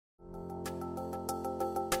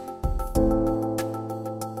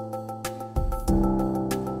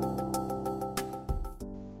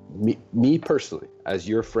me personally, as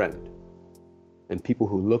your friend, and people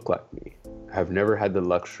who look like me have never had the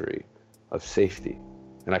luxury of safety.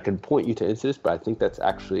 And I can point you to incidents, but I think that's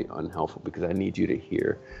actually unhelpful because I need you to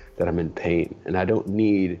hear that I'm in pain. And I don't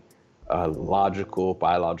need a logical,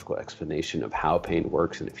 biological explanation of how pain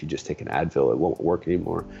works. And if you just take an Advil, it won't work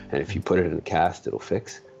anymore. And if you put it in a cast, it'll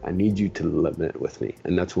fix. I need you to live it with me.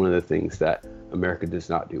 And that's one of the things that America does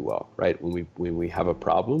not do well, right? When we have a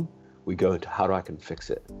problem, we go into how I can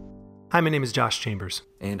fix it. Hi, my name is Josh Chambers.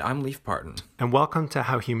 And I'm Leif Parton. And welcome to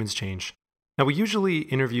How Humans Change. Now, we usually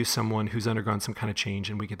interview someone who's undergone some kind of change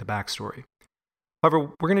and we get the backstory.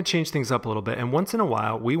 However, we're going to change things up a little bit. And once in a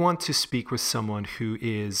while, we want to speak with someone who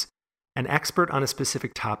is an expert on a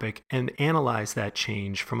specific topic and analyze that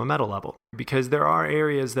change from a meta level. Because there are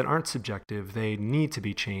areas that aren't subjective, they need to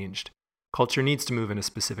be changed. Culture needs to move in a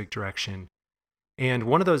specific direction. And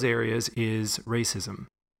one of those areas is racism.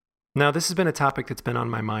 Now, this has been a topic that's been on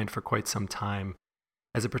my mind for quite some time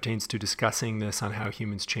as it pertains to discussing this on How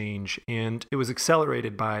Humans Change, and it was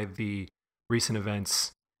accelerated by the recent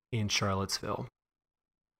events in Charlottesville.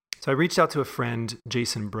 So I reached out to a friend,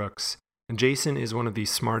 Jason Brooks, and Jason is one of the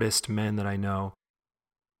smartest men that I know.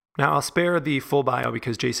 Now, I'll spare the full bio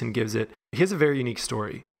because Jason gives it. He has a very unique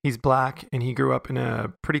story. He's Black, and he grew up in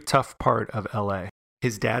a pretty tough part of LA.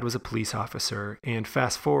 His dad was a police officer, and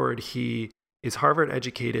fast forward, he is Harvard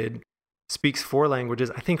educated, speaks 4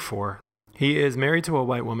 languages, I think 4. He is married to a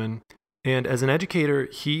white woman, and as an educator,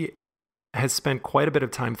 he has spent quite a bit of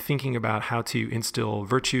time thinking about how to instill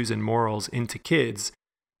virtues and morals into kids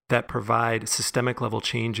that provide systemic level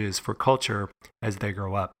changes for culture as they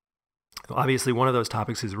grow up. Obviously, one of those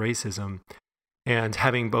topics is racism, and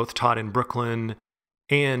having both taught in Brooklyn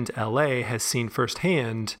and LA has seen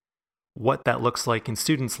firsthand what that looks like in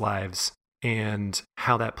students' lives and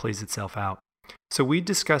how that plays itself out. So we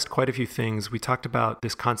discussed quite a few things. We talked about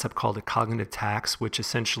this concept called a cognitive tax, which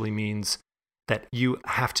essentially means that you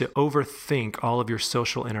have to overthink all of your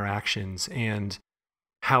social interactions and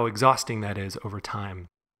how exhausting that is over time.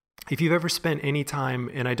 If you've ever spent any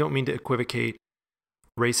time, and I don't mean to equivocate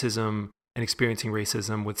racism and experiencing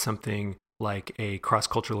racism with something like a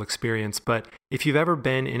cross-cultural experience, but if you've ever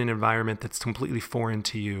been in an environment that's completely foreign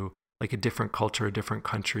to you, like a different culture, a different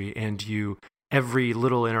country, and every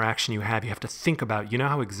little interaction you have to think about, you know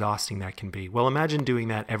how exhausting that can be. Well, imagine doing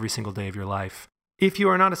that every single day of your life. If you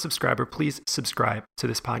are not a subscriber, please subscribe to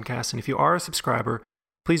this podcast. And if you are a subscriber,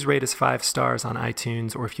 please rate us 5 stars on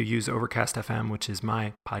iTunes, or if you use Overcast FM, which is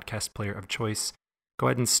my podcast player of choice, go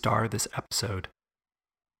ahead and star this episode.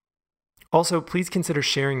 Also, please consider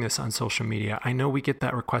sharing this on social media. I know we get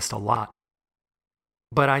that request a lot,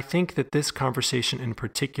 but I think that this conversation in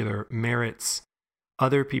particular merits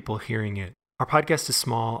other people hearing it. Our podcast is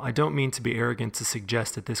small. I don't mean to be arrogant to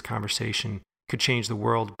suggest that this conversation could change the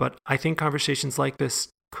world, but I think conversations like this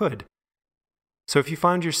could. So if you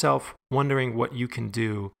find yourself wondering what you can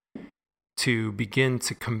do to begin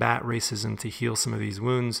to combat racism, to heal some of these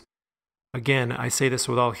wounds, again, I say this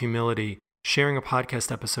with all humility, sharing a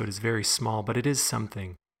podcast episode is very small, but it is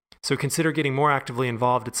something. So consider getting more actively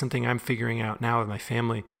involved. It's something I'm figuring out now with my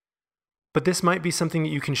family. But this might be something that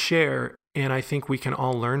you can share, and I think we can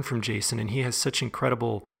all learn from Jason, and he has such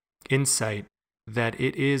incredible insight that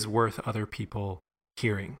it is worth other people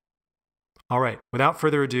hearing. All right, without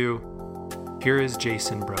further ado, here is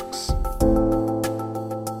Jason Brooks.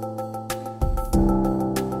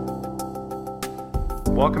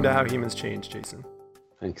 Welcome to How Humans Change, Jason.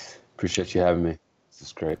 Thanks. Appreciate you having me. This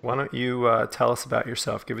is great. Why don't you tell us about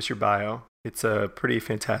yourself? Give us your bio. It's a pretty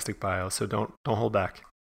fantastic bio, so don't hold back.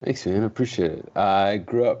 Thanks, man. I appreciate it. I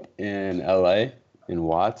grew up in LA, in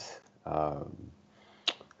Watts,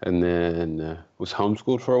 and then was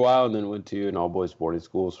homeschooled for a while, and then went to an all-boys boarding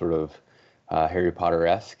school, sort of Harry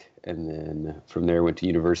Potter-esque. And then from there went to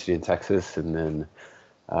university in Texas, and then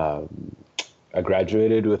I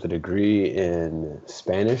graduated with a degree in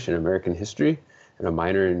Spanish and American history and a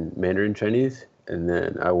minor in Mandarin Chinese. And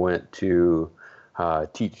then I went to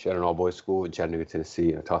teach at an all-boys school in Chattanooga,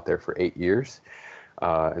 Tennessee. I taught there for 8 years.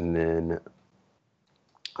 And then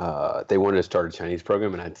they wanted to start a Chinese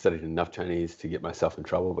program, and I'd studied enough Chinese to get myself in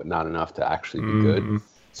trouble, but not enough to actually be good.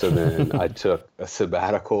 So then I took a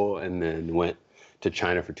sabbatical and then went to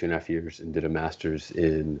China for 2.5 years and did a master's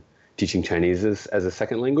in teaching Chinese as a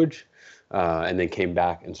second language, and then came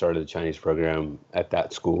back and started the Chinese program at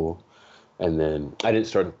that school. And then I didn't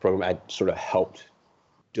start the program. I sort of helped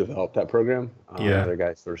develop that program. Other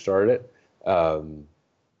guys sort of started it. And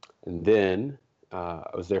then I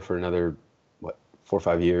was there for another, 4 or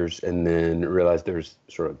 5 years, and then realized there was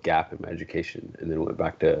sort of a gap in my education, and then went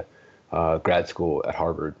back to grad school at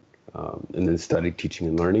Harvard and then studied teaching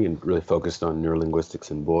and learning and really focused on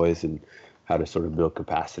neurolinguistics in boys and how to sort of build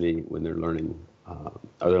capacity when they're learning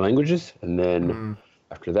other languages. And then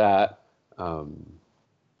after that,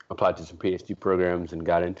 applied to some PhD programs and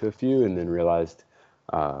got into a few, and then realized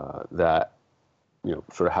that,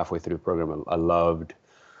 sort of halfway through the program, I loved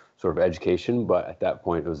sort of education, but at that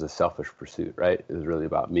point it was a selfish pursuit, right? It was really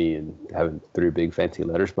about me and having 3 big fancy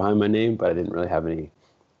letters behind my name, but I didn't really have any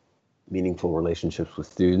meaningful relationships with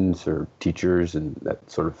students or teachers, and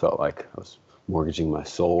that sort of felt like I was mortgaging my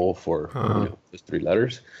soul for just 3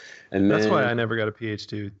 letters. And that's why I never got a PhD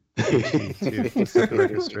too. Just to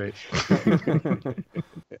make it straight.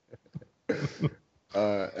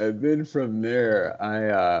 And then from there,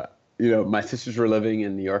 I my sisters were living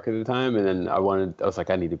in New York at the time, and then I was like,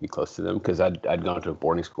 I need to be close to them because I'd gone to a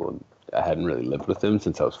boarding school and I hadn't really lived with them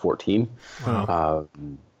since I was 14. Wow.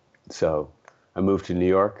 So I moved to New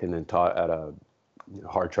York and then taught at a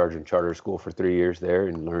hard charging charter school for 3 years there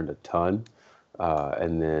and learned a ton.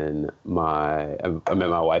 And then I met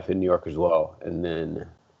my wife in New York as well. And then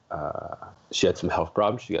she had some health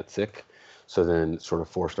problems. She got sick. So then sort of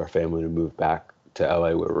forced our family to move back to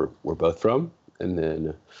LA where we're both from. And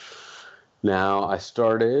then now I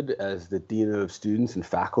started as the Dean of Students and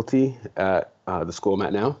Faculty at the school I'm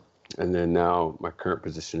at now. And then now my current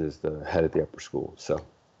position is the head of the upper school. So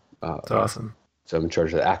that's awesome. So I'm in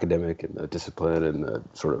charge of the academic and the discipline and the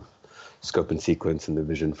sort of scope and sequence and the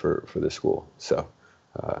vision for the school. So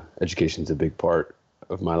education is a big part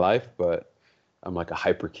of my life, but I'm like a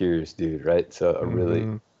hyper curious dude, right? So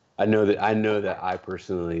I know that I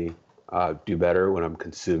personally do better when I'm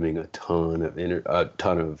consuming a ton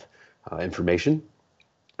of information,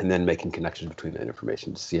 and then making connections between that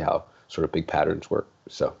information to see how sort of big patterns work.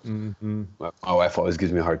 So my wife always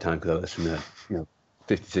gives me a hard time because I listen to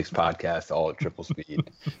 56 podcasts all at triple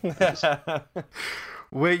speed.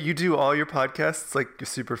 Wait, you do all your podcasts like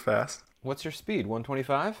super fast? What's your speed?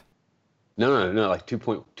 125? No, like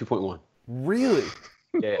 2.1. Really?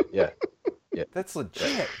 Yeah. That's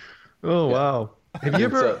legit. Oh wow!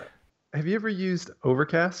 Have you ever used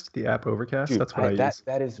Overcast, the app Overcast? Dude, that's what I use.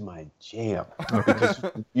 That is my jam. Because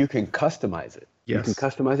you can customize it. Yes. You can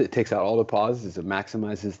customize it. It takes out all the pauses. It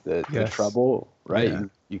maximizes the treble, right? Yeah.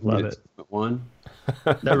 You can Love get it. one.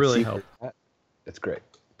 That really helps. That's great.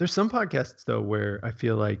 There's some podcasts though where I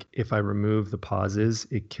feel like if I remove the pauses,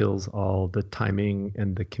 it kills all the timing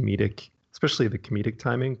and the comedic, especially the comedic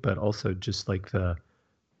timing, but also just like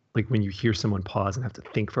when you hear someone pause and have to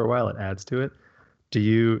think for a while, it adds to it.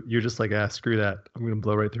 You're just like, screw that. I'm going to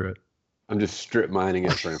blow right through it. I'm just strip mining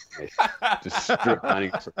it for information. Just strip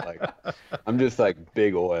mining it for I'm just like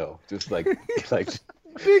big oil. Just like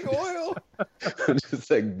big oil. I'm just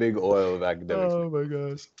like big oil of academics. Oh my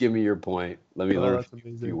gosh. Give me your point. Let me learn a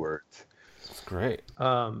few words. That's great.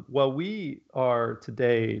 Well, we are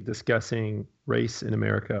today discussing race in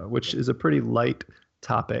America, which is a pretty light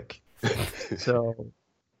topic. So it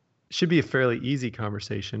should be a fairly easy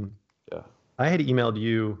conversation. Yeah. I had emailed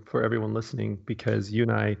you, for everyone listening, because you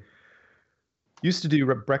and I used to do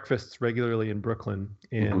breakfasts regularly in Brooklyn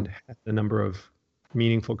and had a number of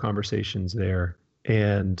meaningful conversations there.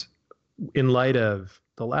 And in light of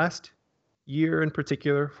the last year in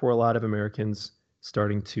particular, for a lot of Americans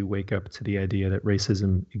starting to wake up to the idea that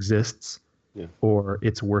racism exists, or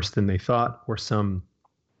it's worse than they thought, or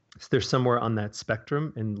they're somewhere on that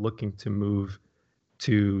spectrum and looking to move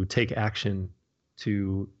to take action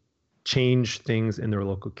to change things in their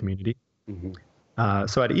local community.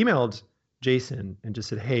 So I'd emailed Jason and just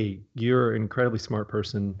said, hey, you're an incredibly smart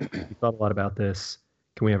person. You thought a lot about this.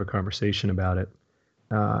 Can we have a conversation about it?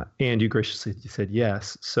 And you graciously said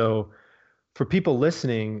yes. So for people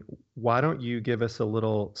listening, why don't you give us a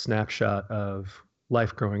little snapshot of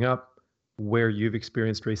life growing up, where you've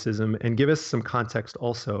experienced racism, and give us some context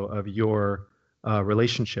also of your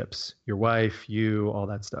relationships, your wife, you, all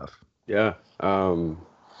that stuff. Yeah.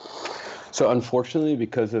 So unfortunately,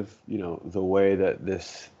 because of, the way that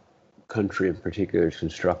this country in particular is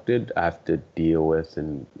constructed, I have to deal with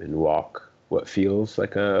and walk what feels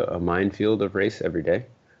like a minefield of race every day.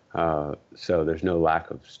 So there's no lack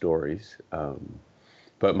of stories.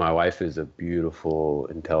 But my wife is a beautiful,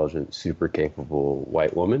 intelligent, super capable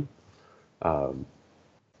white woman.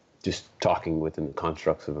 Just talking within the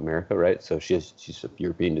constructs of America, right? So she's of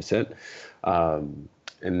European descent. And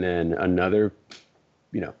then another,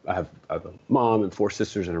 I have a mom and 4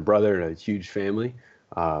 sisters and a brother and a huge family,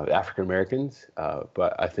 African Americans.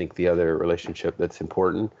 But I think the other relationship that's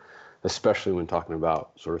important, especially when talking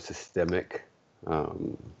about sort of systemic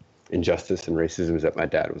injustice and racism, is that my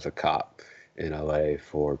dad was a cop in LA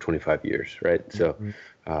for 25 years, right? So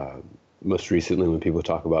most recently, when people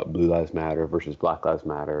talk about Blue Lives Matter versus Black Lives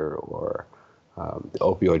Matter, or the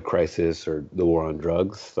opioid crisis or the war on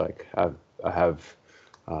drugs, like I have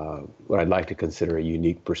what I'd like to consider a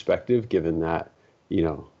unique perspective, given that,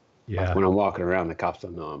 like when I'm walking around, the cops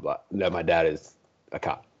don't know I'm black, that my dad is a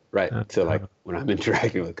cop, right? So like when I'm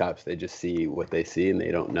interacting with cops, they just see what they see and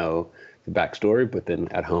they don't know the backstory. But then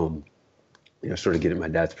at home, sort of getting my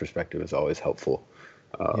dad's perspective is always helpful.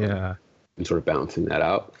 And sort of balancing that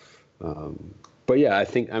out. But yeah,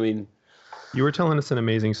 I mean, you were telling us an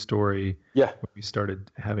amazing story. Yeah. When we started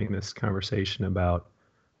having this conversation about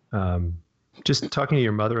just talking to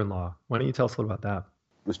your mother-in-law. Why don't you tell us a little about that?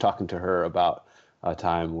 I was talking to her about a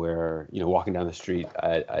time where, walking down the street,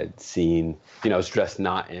 I'd seen, I was dressed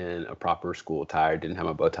not in a proper school attire, didn't have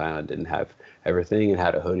my bow tie on, didn't have everything, and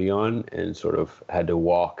had a hoodie on, and sort of had to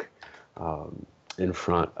walk in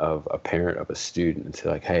front of a parent of a student and say,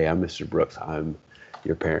 like, hey, I'm Mr. Brooks. I'm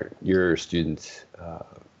your student's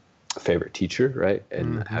favorite teacher, right?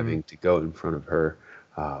 And having to go in front of her,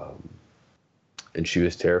 and she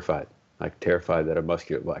was terrified that a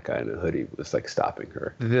muscular black guy in a hoodie was like stopping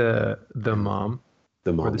her. The mom.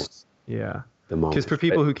 The mom. Yeah. The mom. Because for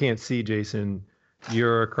people who can't see, Jason,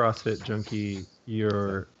 you're a CrossFit junkie.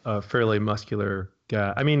 You're a fairly muscular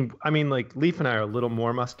guy. I mean, like Leaf and I are a little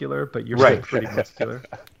more muscular, but you're still pretty muscular.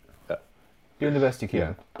 Doing the best you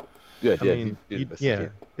can. Yeah. I mean,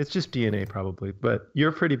 it's just DNA probably, but you're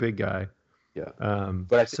a pretty big guy. Yeah.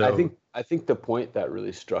 But I think the point that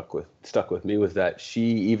really stuck with me was that she,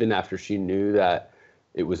 even after she knew that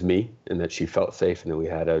it was me and that she felt safe and that we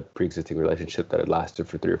had a pre-existing relationship that had lasted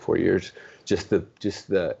for 3 or 4 years, just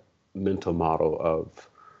the mental model of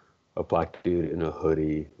a black dude in a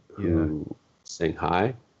hoodie who saying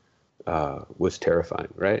hi was terrifying,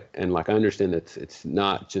 right? And like I understand that it's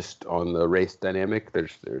not just on the race dynamic.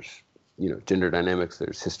 There's gender dynamics.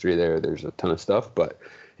 There's history there. There's a ton of stuff, but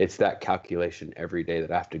it's that calculation every day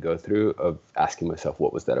that I have to go through of asking myself,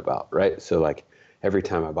 what was that about, right? So like every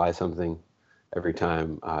time I buy something, every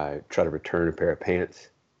time I try to return a pair of pants,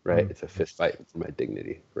 right? It's a fist fight for my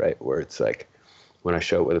dignity, right? Where it's like when I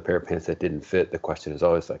show up with a pair of pants that didn't fit, the question is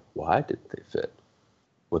always like, why didn't they fit?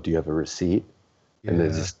 Well, do you have a receipt? And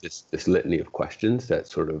there's just this litany of questions that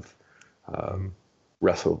sort of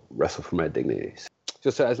wrestle for my dignity.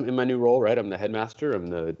 Just as in my new role, right? I'm the headmaster.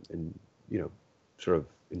 I'm sort of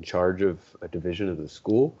in charge of a division of the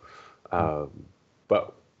school.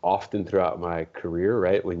 But often throughout my career,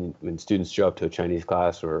 right, when students show up to a Chinese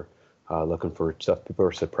class or looking for stuff, people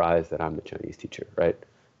are surprised that I'm the Chinese teacher, right?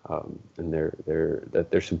 And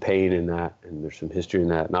there's some pain in that, and there's some history in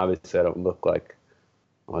that. And obviously, I don't look like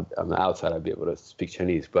on the outside I'd be able to speak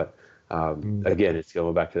Chinese, but again, it's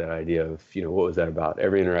going back to that idea of what was that about?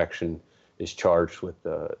 Every interaction is charged with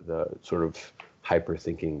the sort of hyper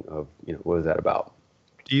thinking of what was that about?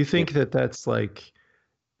 Do you think that's like?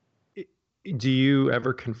 Do you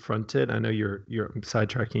ever confront it? I know you're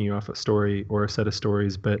sidetracking you off a story or a set of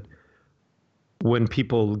stories, but when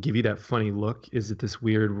people give you that funny look, is it this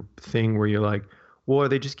weird thing where you're like, well, are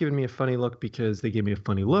they just giving me a funny look because they gave me a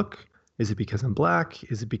funny look? Is it because I'm black?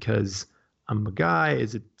 Is it because I'm a guy?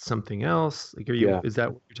 Is it something else? Like, is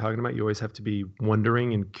that what you're talking about? You always have to be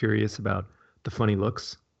wondering and curious about the funny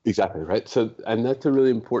looks. Exactly, right. So, and that's a really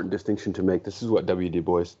important distinction to make. This is what W. Du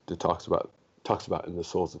Bois talks about in The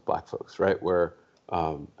Souls of Black Folks, right? Where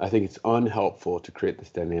I think it's unhelpful to create this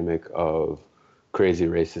dynamic of crazy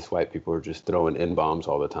racist white people who are just throwing N-bombs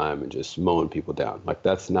all the time and just mowing people down. Like,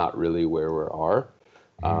 that's not really where we are.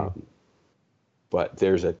 But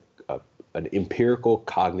there's an empirical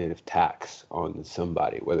cognitive tax on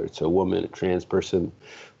somebody, whether it's a woman, a trans person,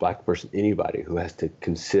 black person, anybody who has to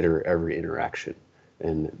consider every interaction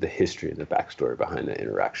and the history and the backstory behind that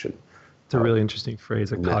interaction. It's a really interesting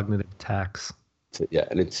phrase, cognitive tax. Yeah,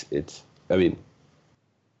 and it's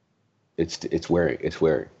wearing,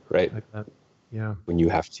 right? Like that. Yeah. When you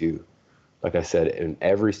have to, like I said, in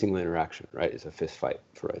every single interaction, right, is a fist fight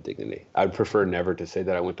for my dignity. I'd prefer never to say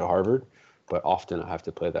that I went to Harvard, but often I have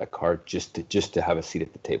to play that card just to have a seat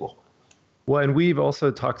at the table. Well, and we've also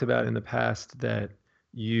talked about in the past that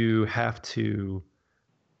you have to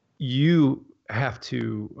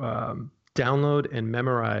download and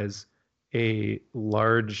memorize a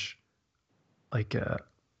large, like a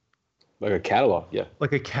catalog,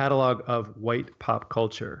 like a catalog of white pop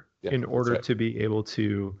culture in order to be able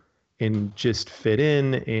to and just fit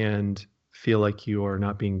in and feel like you are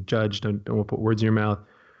not being judged. Don't put words in your mouth.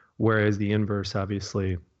 Whereas the inverse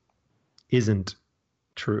obviously isn't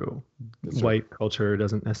true. That's White culture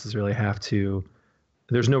doesn't necessarily have to.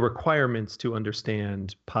 There's no requirements to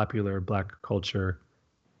understand popular black culture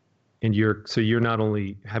And you're not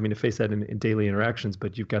only having to face that in daily interactions,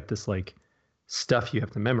 but you've got this like stuff you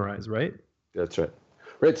have to memorize, right? That's right.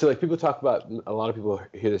 Right. So like people talk about, a lot of people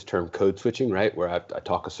hear this term code switching, right? Where I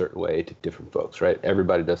talk a certain way to different folks, right?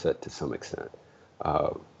 Everybody does that to some extent.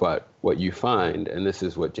 But what you find, and this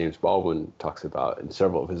is what James Baldwin talks about in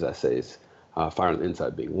several of his essays, Fire on the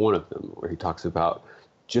Inside being one of them, where he talks about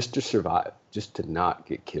just to survive, just to not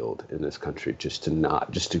get killed in this country, just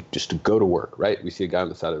to go to work, right? We see a guy on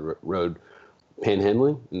the side of the road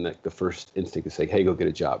panhandling, and like the first instinct is say, hey, go get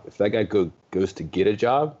a job. If that guy goes to get a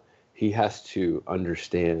job, he has to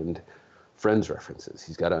understand Friends references.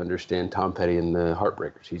 He's got to understand Tom Petty and the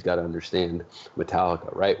Heartbreakers. He's got to understand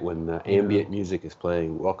Metallica, right? When the ambient music is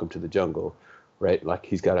playing Welcome to the Jungle, right? Like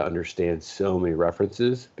he's got to understand so many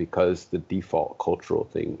references because the default cultural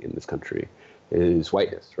thing in this country is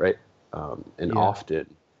whiteness, right? Often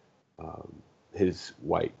his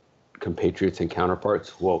white compatriots and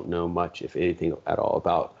counterparts won't know much, if anything at all,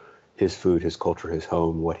 about his food, his culture, his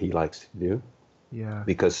home, what he likes to do. Yeah.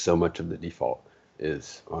 Because so much of the default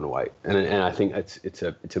is on white, and I think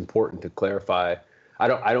it's important to clarify. I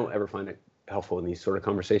don't ever find it helpful in these sort of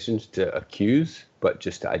conversations to accuse, but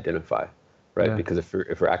just to identify, right? Yeah. Because if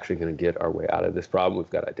we're actually going to get our way out of this problem, we've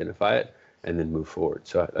got to identify it and then move forward.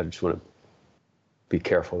 So I just want to be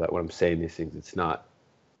careful that when I'm saying these things, it's not.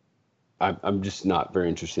 I'm just not very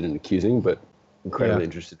interested in accusing, but incredibly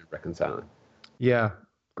interested in reconciling. Yeah.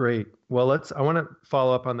 Great. Well, I want to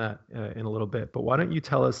follow up on that in a little bit, but why don't you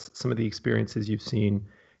tell us some of the experiences you've seen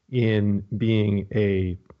in being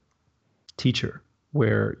a teacher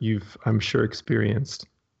where you've, I'm sure, experienced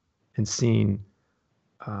and seen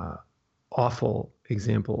awful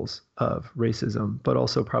examples of racism, but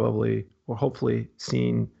also probably, or hopefully,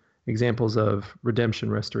 seen examples of redemption,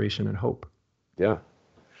 restoration, and hope. Yeah.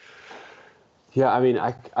 Yeah, I mean,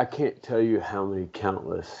 I can't tell you how many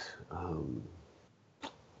countless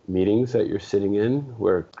meetings that you're sitting in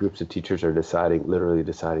where groups of teachers are literally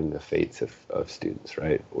deciding the fates of students,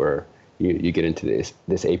 right? Where you get into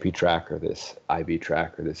this AP track or this IB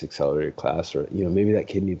track or this accelerated class, or maybe that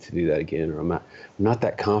kid needs to do that again, or I'm not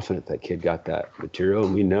that confident that kid got that material,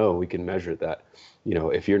 and we know we can measure that.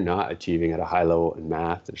 If you're not achieving at a high level in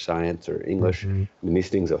math or science or English, I mean, these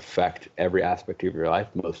things affect every aspect of your life,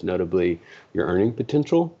 most notably your earning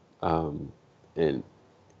potential. And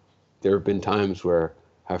there have been times where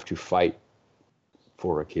I have to fight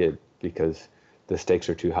for a kid because the stakes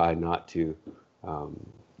are too high not to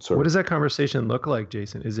What does that conversation look like,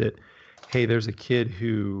 Jason? Is it, hey, there's a kid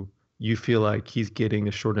who you feel like he's getting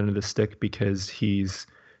the short end of the stick because he's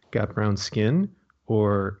got brown skin?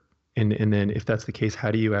 And then if that's the case,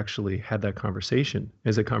 how do you actually have that conversation?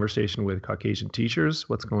 Is it a conversation with Caucasian teachers?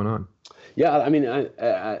 What's going on? Yeah, I mean,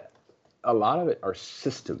 a lot of it are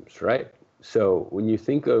systems, right? So when you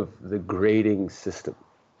think of the grading system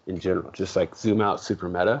in general, just like zoom out super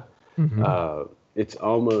meta, it's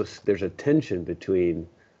almost, there's a tension between,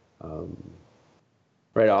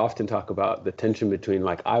 right? I often talk about the tension between,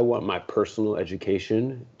 like, I want my personal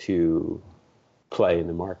education to play in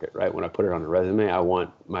the market, right? When I put it on a resume, I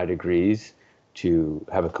want my degrees to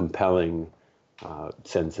have a compelling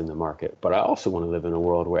sense in the market. But I also want to live in a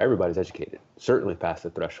world where everybody's educated, certainly past the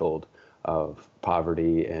threshold of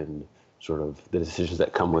poverty and sort of the decisions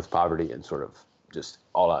that come with poverty and sort of just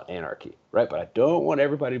all-out anarchy, right? But I don't want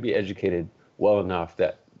everybody to be educated well enough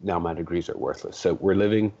that now my degrees are worthless. So we're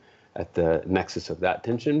living at the nexus of that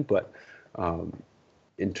tension. But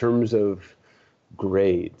in terms of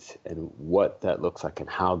grades and what that looks like and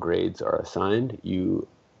how grades are assigned, you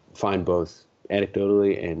find both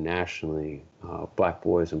anecdotally and nationally, Black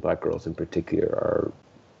boys and Black girls in particular are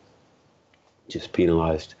just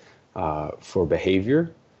penalized for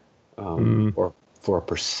behavior or for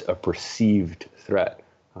a perceived threat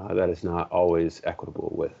that is not always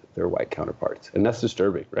equitable with their white counterparts. And that's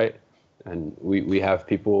disturbing, right? And we have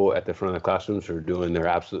people at the front of the classrooms who are doing their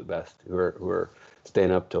absolute best, who are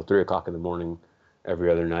staying up till 3 o'clock in the morning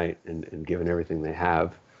every other night and giving everything they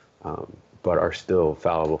have, but are still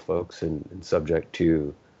fallible folks and subject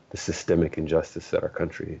to the systemic injustice that our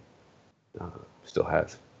country still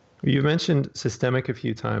has. You mentioned systemic a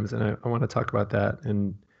few times, and I want to talk about that.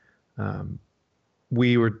 And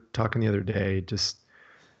we were talking the other day, just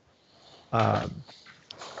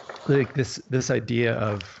like this idea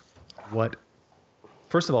of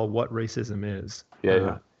first of all, what racism is,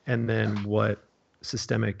 and then what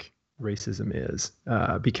systemic racism is,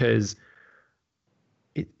 because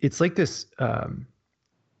it's like this,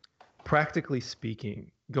 practically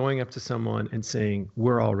speaking, going up to someone and saying,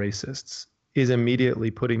 we're all racists, is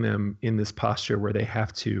immediately putting them in this posture where they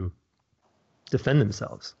have to defend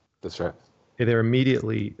themselves. That's right. They're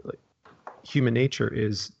immediately, human nature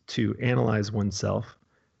is to analyze oneself,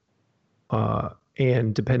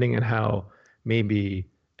 and depending on how maybe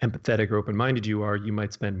empathetic or open-minded you are, you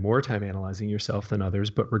might spend more time analyzing yourself than others.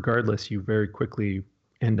 But regardless, you very quickly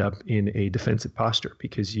end up in a defensive posture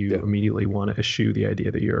because you immediately want to eschew the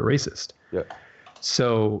idea that you're a racist. Yeah.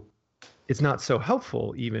 So it's not so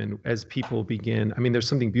helpful even as people begin. I mean, there's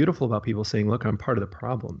something beautiful about people saying, look, I'm part of the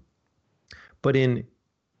problem. But in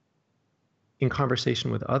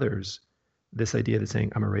conversation with others, this idea that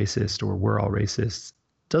saying I'm a racist or we're all racists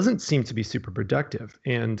doesn't seem to be super productive.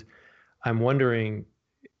 And I'm wondering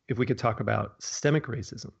if we could talk about systemic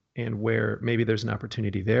racism and where maybe there's an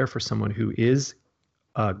opportunity there for someone who is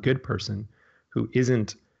a good person, who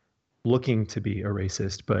isn't looking to be a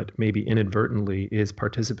racist, but maybe inadvertently is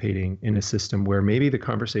participating in a system where maybe the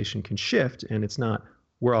conversation can shift and it's not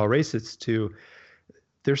we're all racists to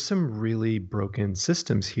there's some really broken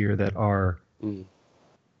systems here that are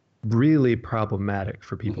really problematic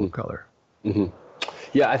for people of color.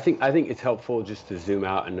 Yeah, I think it's helpful just to zoom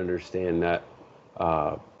out and understand that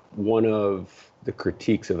one of the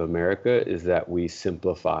critiques of America is that we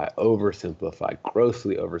oversimplify,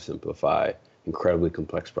 grossly oversimplify incredibly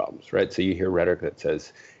complex problems, right? So you hear rhetoric that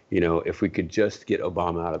says, if we could just get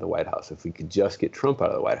Obama out of the White House, if we could just get Trump out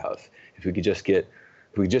of the White House, if we could just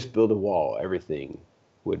build a wall, everything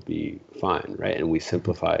would be fine, right? And we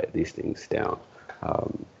simplify these things down.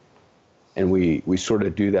 And we sort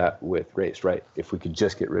of do that with race, right? If we could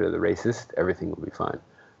just get rid of the racist, everything would be fine.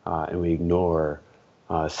 And we ignore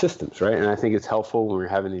systems, right? And I think it's helpful when we're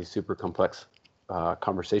having these super complex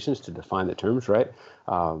conversations to define the terms, right?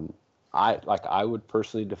 I would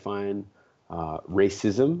personally define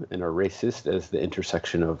racism and a racist as the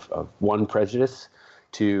intersection of one, prejudice,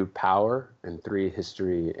 two, power, and three,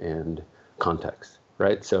 history and context,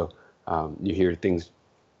 right? So you hear things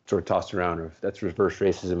sort of tossed around of that's reverse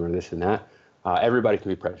racism or this and that. Everybody can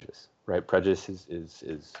be prejudiced, right? Prejudice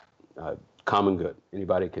is common good.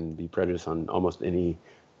 Anybody can be prejudiced on almost any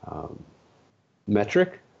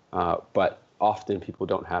metric, but often people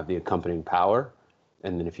don't have the accompanying power.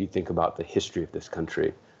 And then if you think about the history of this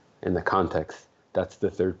country and the context, that's the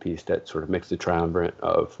third piece that sort of makes the triumvirate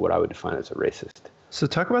of what I would define as a racist. So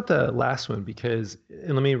talk about the last one, because,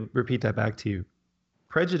 and let me repeat that back to you.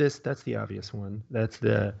 Prejudice, that's the obvious one. That's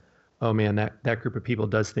the, oh man, that group of people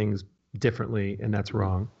does things differently and that's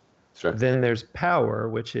wrong. Sure. Then there's power,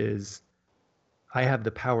 which is I have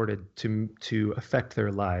the power to affect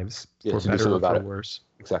their lives for better or for worse.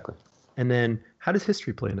 Exactly. And then how does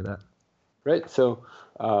history play into that? Right. So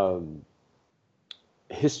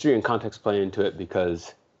history and context play into it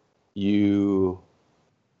because you,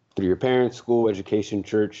 through your parents, school, education,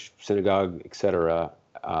 church, synagogue, etc.,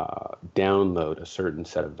 download a certain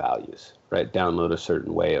set of values, right? Download a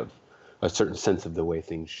certain sense of the way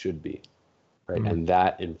things should be, right? Mm-hmm. And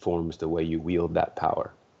that informs the way you wield that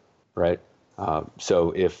power, right?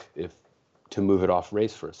 So if to move it off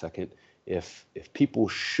race for a second, if people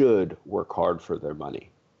should work hard for their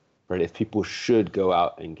money, right? If people should go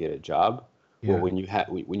out and get a job, well, when you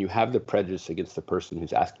have the prejudice against the person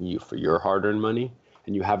who's asking you for your hard-earned money,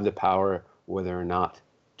 and you have the power whether or not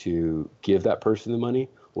to give that person the money,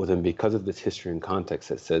 well, then because of this history and context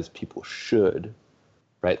that says people should,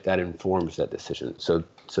 right, that informs that decision. So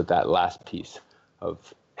that last piece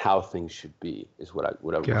of how things should be is what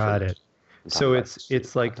I got it. So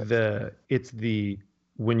it's like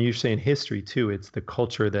when you're saying history too, it's the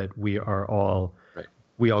culture that we are all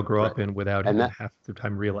we all grow up in without even half the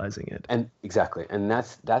time realizing it. And exactly. And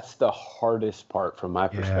that's the hardest part from my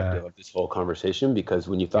perspective of this whole conversation, because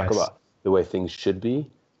when you talk about the way things should be,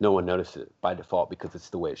 no one notices it by default because it's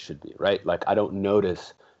the way it should be, right? Like I don't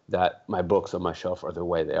notice that my books on my shelf are the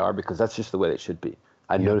way they are because that's just the way they should be.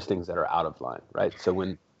 I notice things that are out of line, right? So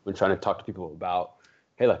when trying to talk to people about,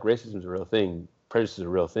 hey, like racism is a real thing, prejudice is a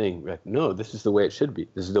real thing, we're like, no, this is the way it should be.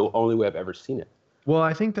 This is the only way I've ever seen it. Well,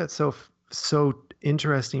 I think that's so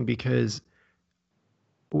interesting because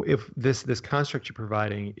if this construct you're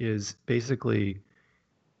providing is basically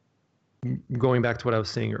going back to what I was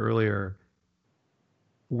saying earlier,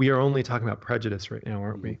 we are only talking about prejudice right now,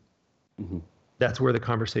 aren't we? Mm-hmm. That's where the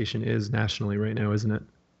conversation is nationally right now, isn't it?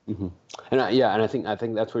 Mm-hmm. And I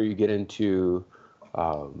think that's where you get into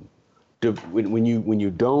when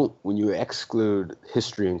you exclude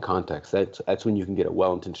history and context. That's when you can get a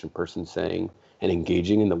well-intentioned person saying and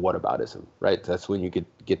engaging in the whataboutism, right? That's when you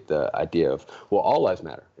get the idea of, well, all lives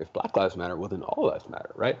matter. If Black lives matter, well, then all lives matter,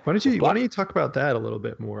 right? Why don't you talk about that a little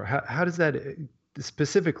bit more? How does that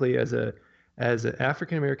specifically as an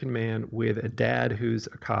African American man with a dad who's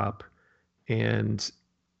a cop, and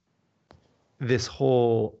this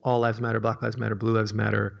whole all lives matter, Black lives matter, blue lives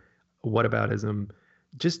matter, whataboutism.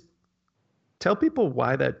 Just tell people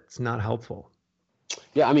why that's not helpful.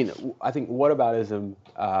 Yeah, I mean, I think whataboutism,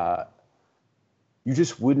 you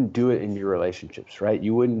just wouldn't do it in your relationships, right?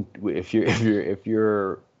 You wouldn't if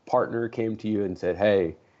your partner came to you and said,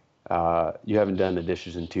 "Hey, you haven't done the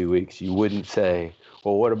dishes in 2 weeks." You wouldn't say,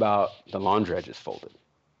 "Well, what about the laundry I just folded?"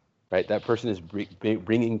 Right? That person is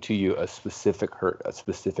bringing to you a specific hurt, a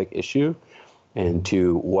specific issue, and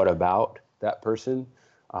to what about that person,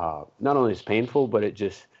 not only is painful, but it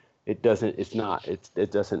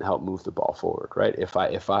doesn't help move the ball forward, right? If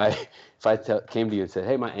I came to you and said,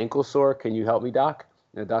 "Hey, my ankle's sore, can you help me, doc?"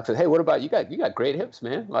 And the doc said, "Hey, what about you got great hips,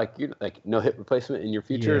 man. Like you like no hip replacement in your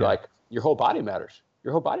future. Yeah. Like your whole body matters.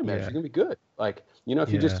 Your whole body matters. Yeah. You're gonna be good. Like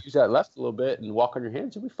if you just use that left a little bit and walk on your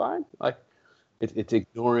hands, you'll be fine." Like it's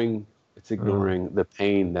ignoring the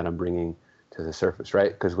pain that I'm bringing to the surface,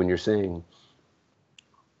 right? Because when you're saying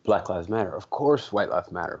Black Lives Matter, of course white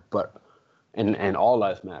lives matter, but and all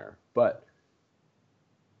lives matter, but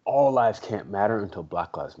all lives can't matter until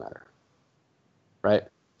Black Lives Matter, right?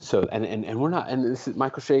 So and we're not, and this is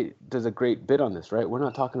Michael Shea does a great bit on this, right? We're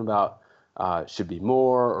not talking about should be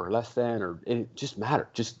more or less than, or it just matter.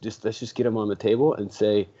 Just let's just get them on the table and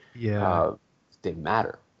say they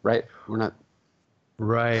matter, right? We're not.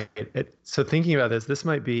 Right. So thinking about this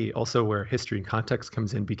might be also where history and context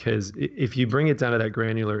comes in, because if you bring it down to that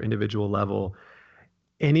granular individual level,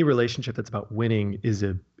 any relationship that's about winning is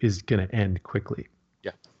going to end quickly.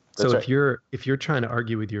 Yeah. So if you're trying to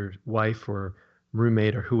argue with your wife or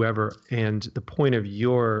roommate or whoever, and the point of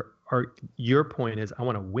your point is I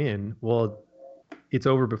want to win, well, it's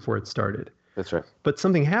over before it started. That's right. But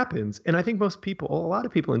something happens, and I think a lot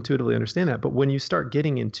of people intuitively understand that. But when you start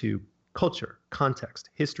getting into culture, context,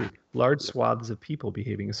 history, large swaths of people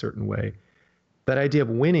behaving a certain way, that idea of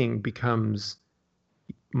winning becomes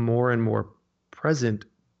more and more present,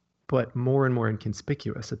 but more and more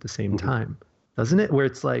inconspicuous at the same time, doesn't it? Where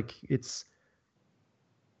it's like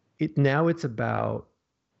now it's about,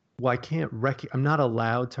 well, I'm not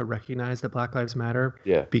allowed to recognize that Black Lives Matter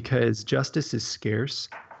because justice is scarce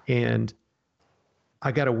and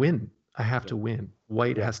I got to win. I have to win.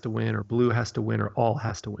 White has to win, or blue has to win, or all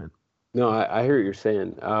has to win. No, I hear what you're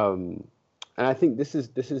saying. And I think this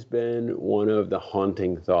has been one of the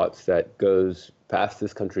haunting thoughts that goes past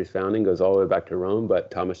this country's founding, goes all the way back to Rome.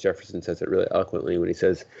 But Thomas Jefferson says it really eloquently when he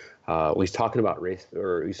says, he's talking about race,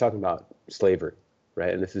 or he's talking about slavery,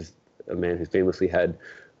 right? And this is a man who famously had,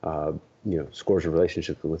 scores of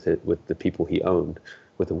relationships with the people he owned,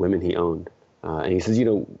 with the women he owned. And he says,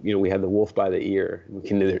 we had the wolf by the ear. We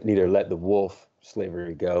can neither let the wolf,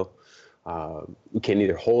 slavery, go. We can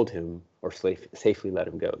neither hold him or safely let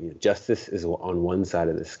him go. Justice is on one side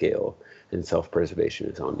of the scale and self-preservation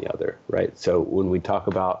is on the other, right? So when we talk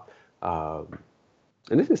about,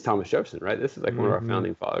 and this is Thomas Jefferson, right? This is like one of our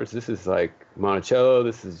founding fathers. This is like Monticello.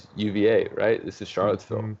 This is UVA, right? This is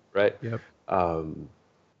Charlottesville, right? Yep.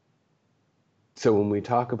 So when we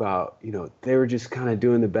talk about, they were just kind of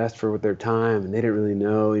doing the best for their time and they didn't really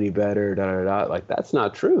know any better, like that's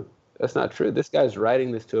not true. That's not true. This guy's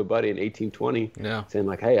writing this to a buddy in 1820 saying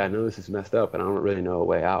like, hey, I know this is messed up and I don't really know a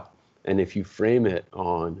way out. And if you frame it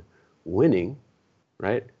on winning,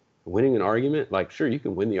 right? Winning an argument, like, sure, you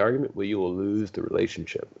can win the argument, but you will lose the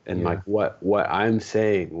relationship. And like what I'm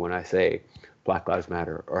saying when I say Black Lives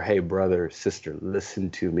Matter, or hey, brother, sister, listen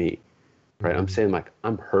to me, right? I'm saying like,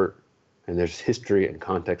 I'm hurt and there's history and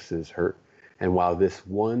context that is hurt. And while this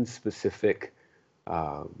one specific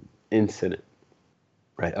incident,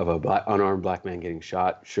 right, of a unarmed black man getting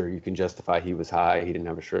shot, sure, you can justify he was high, he didn't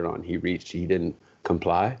have a shirt on, he reached, he didn't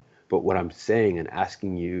comply. But what I'm saying and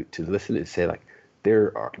asking you to listen is say like,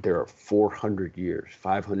 there are 400 years,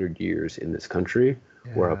 500 years in this country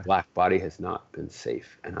where a black body has not been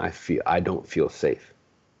safe, and I don't feel safe,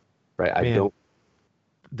 right? I don't.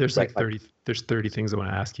 There's like 30 things I want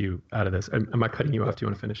to ask you out of this. Am I cutting you off? Do you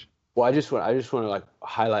want to finish? Well, I just want to like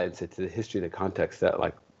highlight and say to the history, the context that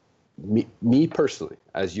like me personally,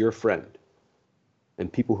 as your friend,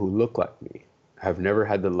 and people who look like me have never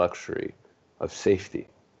had the luxury of safety.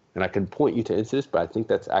 And I can point you to incidents, but I think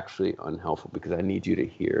that's actually unhelpful because I need you to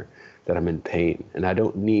hear that I'm in pain. And I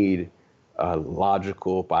don't need a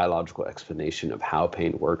logical, biological explanation of how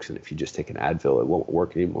pain works. And if you just take an Advil, it won't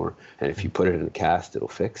work anymore. And if you put it in a cast, it'll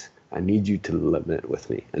fix. I need you to live it with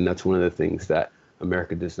me. And that's one of the things that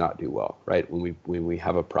America does not do well, right? When we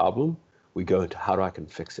have a problem, we go into how I can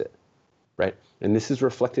fix it, right? And this is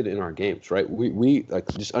reflected in our games, right? We like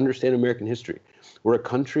just understand American history. We're a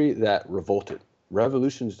country that revolted.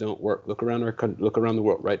 Revolutions don't work. Look around the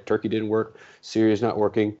world, right? Turkey didn't work. Syria's not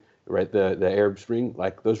working. right? The Arab Spring,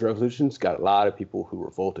 like those revolutions got a lot of people who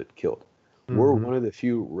revolted killed. We're one of the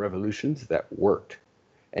few revolutions that worked.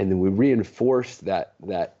 And then we reinforce that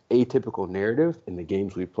atypical narrative in the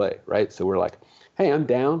games we play, right? So we're like, hey, I'm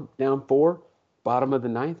down 4, bottom of the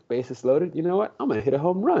ninth, bases loaded. You know what? I'm gonna hit a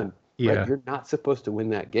home run. Yeah. Right? You're not supposed to win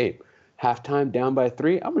that game. Halftime, down by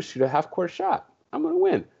 3, I'm gonna shoot a half-court shot. I'm gonna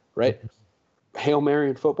win, right? Hail Mary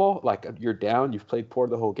in football, like you're down, you've played poor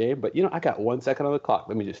the whole game, but I got 1 second on the clock.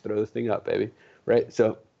 Let me just throw this thing up, baby, right?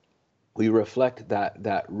 So we reflect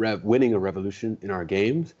that winning a revolution in our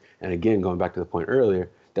games, and again, going back to the point earlier,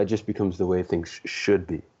 that just becomes the way things should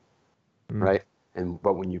be, right?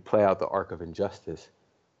 But when you play out the arc of injustice,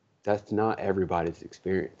 that's not everybody's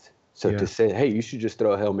experience. So to say, hey, you should just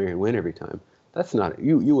throw a Hail Mary and win every time, that's not,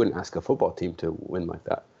 you wouldn't ask a football team to win like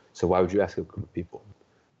that. So why would you ask a group of people?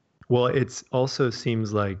 Well, it also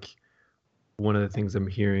seems like one of the things I'm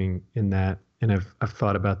hearing in that, and I've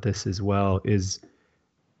thought about this as well, is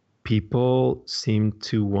people seem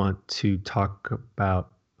to want to talk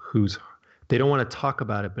about they don't want to talk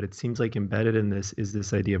about it, but it seems like embedded in this is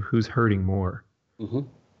this idea of who's hurting more. Mm-hmm.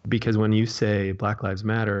 Because when you say Black Lives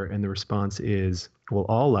Matter and the response is, well,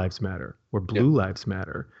 all lives matter or blue lives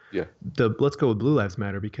matter. Yeah. Let's go with blue lives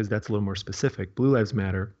matter because that's a little more specific. Blue lives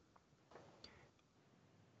matter.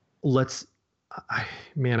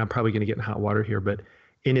 I'm probably going to get in hot water here, but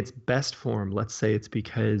in its best form, let's say it's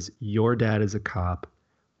because your dad is a cop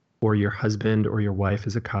or your husband or your wife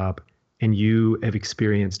is a cop and you have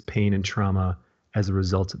experienced pain and trauma as a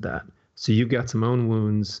result of that. So you've got your own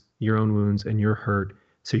wounds, and you're hurt.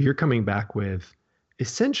 So you're coming back with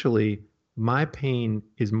essentially my pain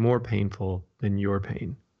is more painful than your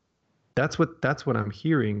pain. That's what I'm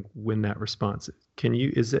hearing when that response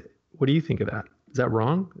is. What do you think of that? Is that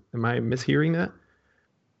wrong? Am I mishearing that?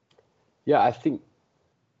 Yeah, I think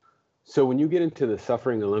so. When you get into the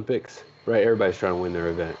suffering Olympics, right, everybody's trying to win their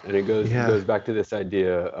event. And it goes back to this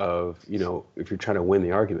idea of, if you're trying to win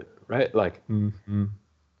the argument, right? Like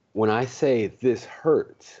when I say this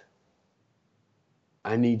hurts,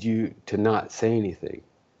 I need you to not say anything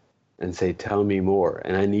and say, tell me more.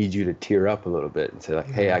 And I need you to tear up a little bit and say like,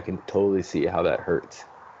 hey, I can totally see how that hurts.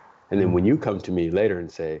 And then when you come to me later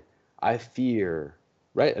and say, I fear,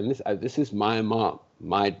 right? And this is my mom,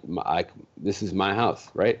 this is my house,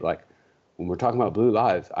 right? Like when we're talking about blue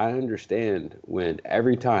lives, I understand when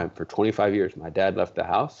every time for 25 years my dad left the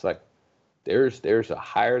house, like there's a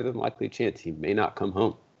higher than likely chance he may not come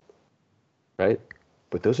home, right?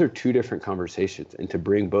 But those are two different conversations. And to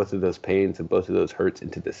bring both of those pains and both of those hurts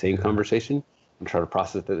into the same conversation and try to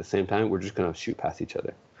process it at the same time, we're just going to shoot past each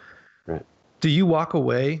other, right? Do you walk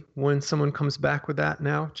away when someone comes back with that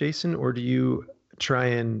now, Jason, or do you try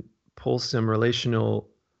and pull some relational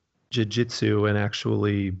jiu-jitsu and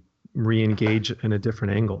actually re-engage in a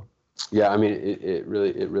different angle? Yeah, I mean, it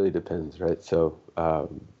really depends, right? So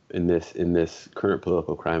in this current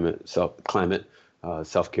political climate,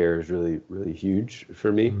 self-care is really, really huge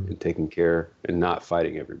for me in taking care and not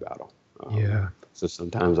fighting every battle. So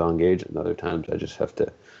sometimes I'll engage, and other times I just have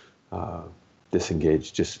to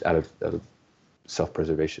disengage just out of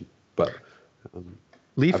self-preservation. But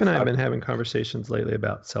Leaf and I have been having conversations lately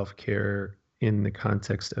about self-care in the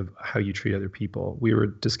context of how you treat other people. We were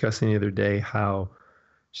discussing the other day how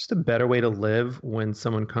just a better way to live when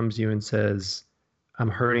someone comes to you and says, I'm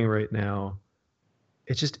hurting right now.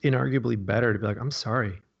 It's just inarguably better to be like, I'm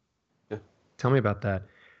sorry. Yeah. Tell me about that.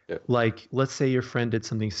 Yeah. Like, let's say your friend did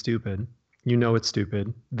something stupid. You know it's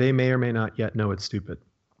stupid. They may or may not yet know it's stupid.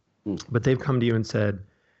 But they've come to you and said,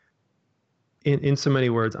 in so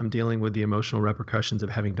many words, I'm dealing with the emotional repercussions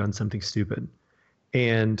of having done something stupid.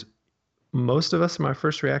 And most of us, my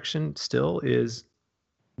first reaction still is,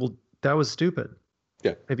 well, that was stupid.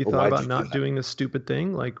 Yeah. Have you thought about not doing this stupid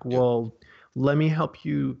thing? Like, well, let me help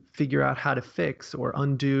you figure out how to fix or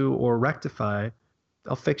undo or rectify.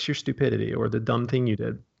 I'll fix your stupidity or the dumb thing you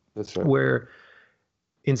did. That's right. Where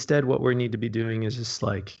instead what we need to be doing is just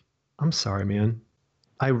like, I'm sorry, man.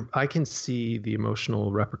 I can see the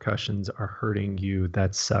emotional repercussions are hurting you.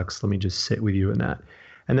 That sucks. Let me just sit with you in that.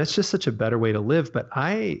 And that's just such a better way to live. But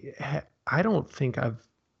I don't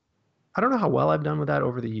know how well I've done with that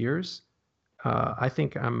over the years. I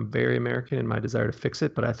think I'm very American in my desire to fix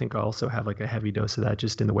it, but I think I also have like a heavy dose of that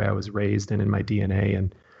just in the way I was raised and in my DNA.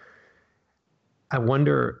 And I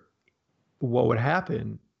wonder what would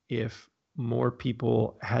happen if more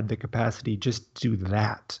people had the capacity just to do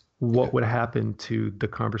that. What would happen to the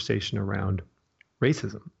conversation around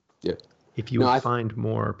racism? Yeah. If you find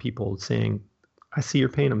more people saying, I see your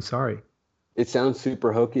pain, I'm sorry. It sounds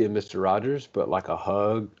super hokey and Mr. Rogers, but like a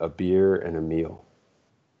hug, a beer, and a meal,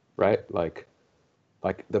 right? Like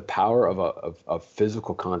like the power of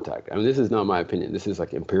physical contact. I mean, this is not my opinion. This is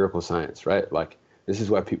like empirical science, right? Like this is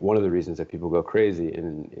why one of the reasons that people go crazy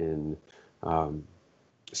in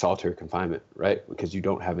solitary confinement, right? Because you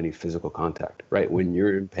don't have any physical contact, right? When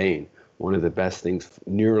you're in pain, one of the best things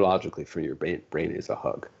neurologically for your brain is a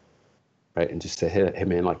hug, right? And just say, hey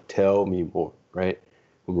man, like tell me more, right?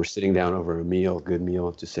 When we're sitting down over a meal, good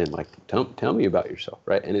meal, just saying like, tell me about yourself,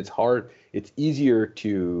 right? And it's hard, it's easier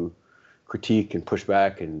to critique and push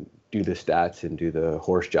back and do the stats and do the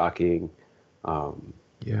horse jockeying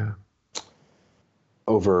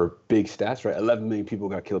over big stats, right? 11 million people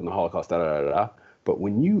got killed in the Holocaust, da da da da. But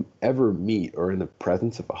when you ever meet or in the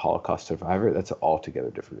presence of a Holocaust survivor, that's an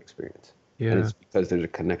altogether different experience. Yeah. And it's because there's a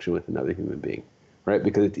connection with another human being, right?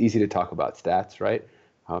 Because it's easy to talk about stats, right?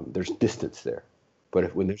 There's distance there.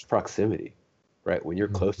 But when there's proximity, right? When you're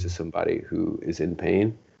close to somebody who is in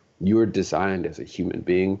pain, you are designed as a human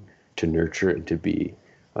being to nurture and to be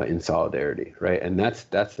in solidarity, right? And that's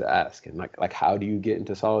the ask. And like how do you get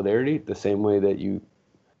into solidarity? The same way that you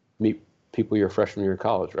meet people your freshman year of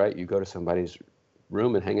college, right? You go to somebody's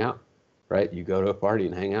room and hang out, right? You go to a party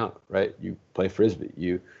and hang out, right? You play frisbee.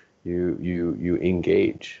 You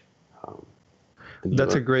engage.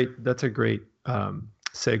 That's a great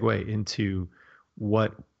segue into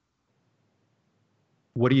what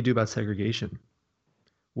do you do about segregation?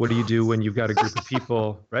 What do you do when you've got a group of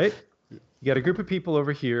people, right? You got a group of people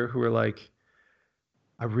over here who are like,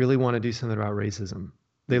 I really want to do something about racism.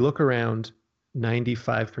 They look around,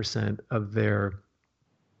 95% of their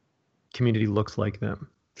community looks like them.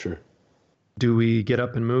 Sure. Do we get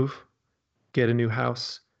up and move, get a new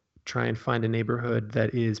house, try and find a neighborhood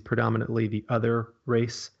that is predominantly the other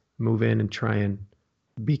race, move in and try and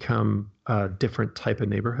become a different type of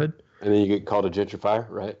neighborhood? And then you get called a gentrifier,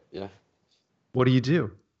 right? Yeah. What do you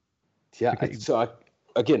do? Yeah.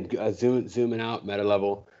 Zooming out, meta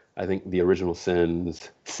level, I think the original sins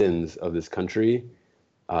of this country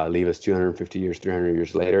leave us 250 years, 300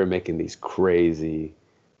 years later, making these crazy,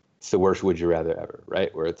 it's the worst would you rather ever,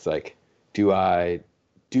 right? Where it's like, do I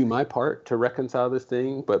do my part to reconcile this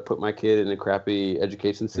thing, but put my kid in a crappy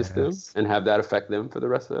education system and have that affect them for the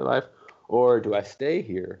rest of their life? Or do I stay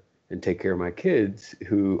here and take care of my kids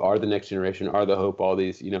who are the next generation, are the hope, all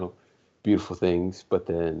these, beautiful things, but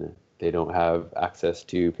then they don't have access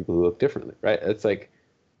to people who look differently, right? It's like,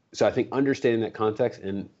 so I think understanding that context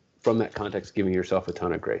and from that context, giving yourself a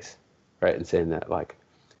ton of grace, right? And saying that like,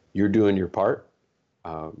 you're doing your part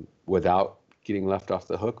without getting left off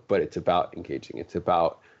the hook, but it's about engaging. It's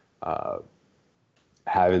about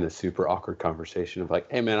having the super awkward conversation of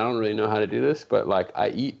like, hey man, I don't really know how to do this, but like I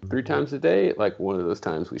eat 3 times a day. Like one of those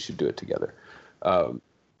times we should do it together. Or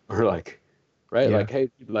like, right? Yeah. Like, hey,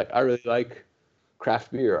 like I really like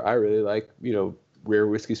craft beer. I really like, rare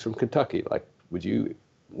whiskeys from Kentucky. Like, would you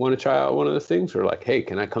want to try out one of those things? Or like, hey,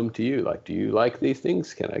 can I come to you? Like, do you like these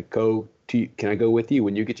things? Can I go with you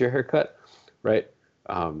when you get your hair cut? Right.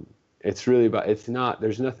 It's really about,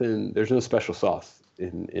 there's no special sauce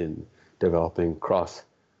in developing cross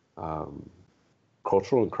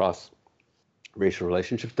cultural and cross racial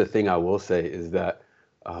relationships. The thing I will say is that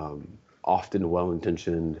often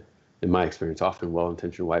well-intentioned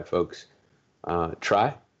white folks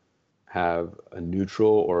have a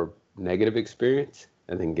neutral or negative experience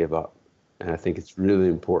and then give up. And I think it's really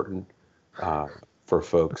important for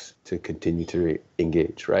folks to continue to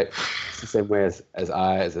engage, right? It's the same way as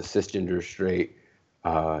I, as a cisgender, straight,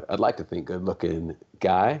 I'd like to think good-looking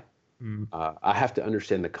guy, I have to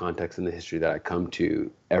understand the context and the history that I come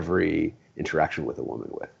to every interaction with a woman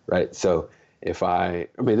with, right? So if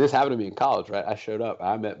this happened to me in college, right? I showed up,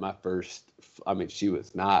 I met my first, she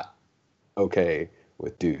was not okay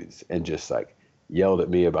with dudes and just like yelled at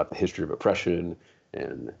me about the history of oppression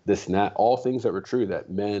and this and that, all things that were true that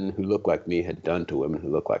men who look like me had done to women who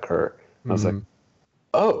look like her. And I was like,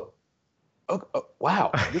 oh,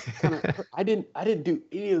 wow, this is kind of, I didn't do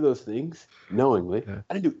any of those things knowingly. Yeah.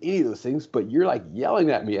 I didn't do any of those things, but you're like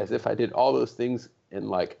yelling at me as if I did all those things and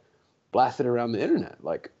like blasted around the internet.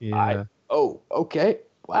 Like, yeah. Okay,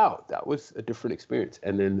 wow, that was a different experience.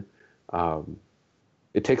 And then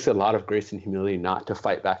it takes a lot of grace and humility not to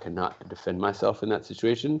fight back and not to defend myself in that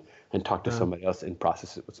situation and talk to somebody else and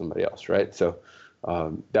process it with somebody else, right? So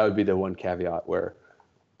that would be the one caveat where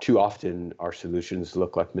too often our solutions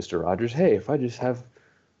look like Mr. Rogers. Hey, if I just have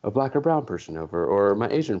a black or brown person over, or my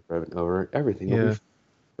Asian friend over, everything will be fine,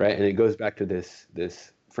 right? And it goes back to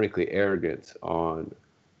this frankly arrogance of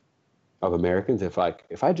Americans. If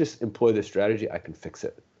I just employ this strategy, I can fix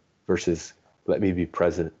it, versus let me be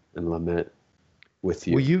present and lament with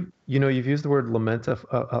you. Well, you've used the word lament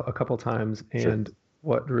a couple times, and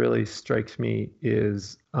what really strikes me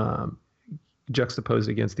is juxtaposed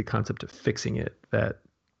against the concept of fixing it, that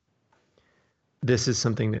this is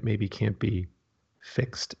something that maybe can't be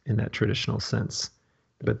fixed in that traditional sense.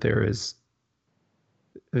 But there is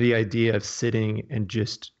the idea of sitting and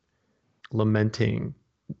just lamenting.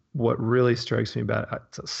 What really strikes me about it,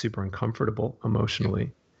 it's super uncomfortable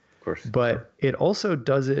emotionally. Of course. But it also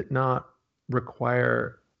does it not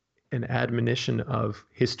require an admonition of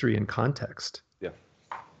history and context. Yeah.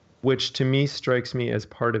 Which to me strikes me as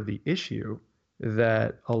part of the issue,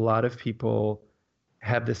 that a lot of people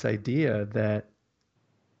have this idea that,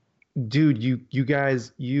 dude, you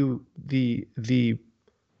guys, the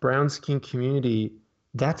brown skin community,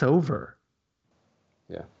 that's over.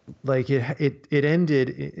 Yeah. Like it ended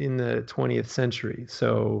in the 20th century.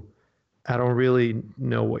 So I don't really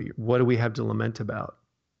know what do we have to lament about?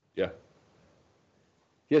 Yeah.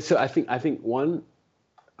 Yeah. So I think one,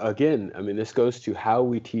 again, I mean, this goes to how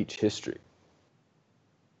we teach history,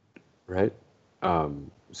 right?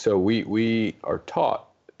 So we are taught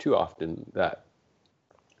too often that,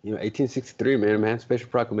 1863, man, Emancipation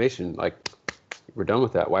Proclamation, like, we're done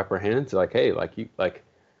with that. Wipe our hands. Like, hey,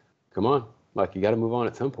 come on, like, you got to move on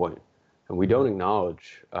at some point. And we don't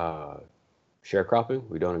acknowledge sharecropping.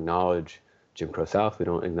 We don't acknowledge Jim Crow South. We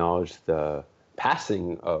don't acknowledge the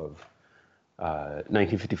passing of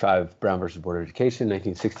 1955 Brown versus Board of Education,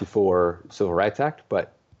 1964 Civil Rights Act.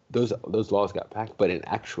 But those laws got passed. But in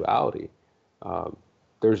actuality,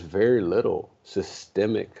 there's very little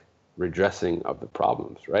systemic redressing of the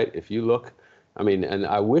problems, right? If you look, I mean, and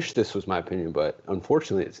I wish this was my opinion, but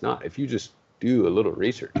unfortunately it's not. If you just do a little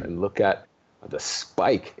research and look at the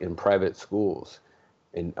spike in private schools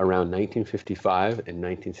in around 1955 and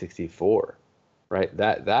 1964, right?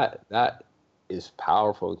 That is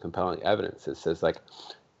powerful and compelling evidence that says, like,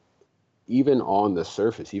 even on the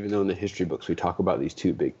surface, even though in the history books we talk about these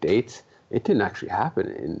two big dates, it didn't actually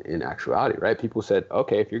happen in actuality, right? People said,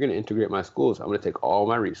 okay, if you're going to integrate my schools, I'm going to take all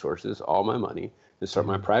my resources, all my money, and start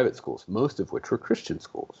my private schools, most of which were Christian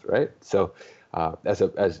schools, right? So, as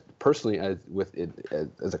a Christian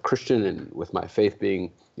and with my faith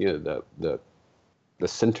being, the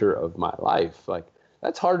center of my life, like,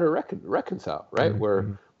 that's hard to reconcile, right? Mm-hmm.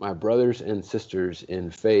 Where my brothers and sisters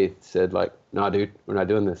in faith said, like, nah, dude, we're not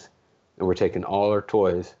doing this, and we're taking all our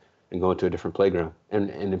toys and going to a different playground. And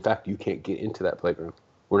in fact, you can't get into that playground.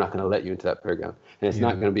 We're not going to let you into that playground. And it's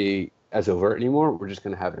not going to be as overt anymore. We're just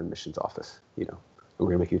going to have an admissions office, and we're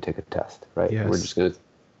going to make you take a test, right? Yes. And we're just going to,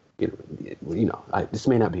 this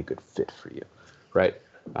may not be a good fit for you, right?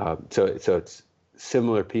 So it's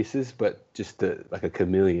similar pieces, but just like a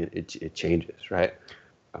chameleon, it changes, right?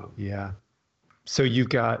 Yeah. So you've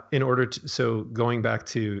got, so going back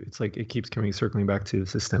to, it's like it keeps circling back to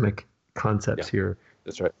systemic concepts here.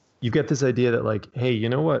 That's right. You've got this idea that, like, hey, you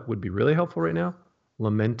know what would be really helpful right now?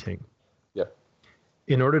 Lamenting. Yeah.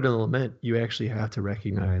 In order to lament, you actually have to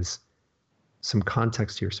recognize some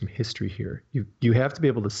context here, some history here. You have to be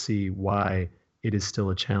able to see why it is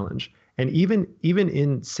still a challenge. And even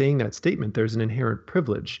in saying that statement, there's an inherent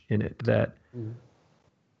privilege in it that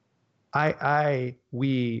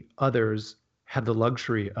we others have the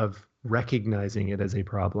luxury of recognizing it as a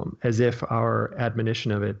problem, as if our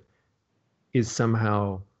admonition of it is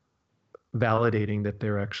somehow validating that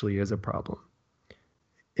there actually is a problem.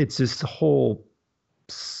 It's this whole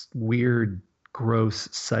weird, gross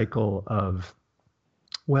cycle of,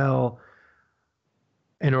 well,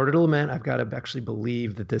 in order to lament, I've got to actually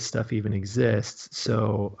believe that this stuff even exists.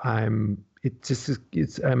 So I'm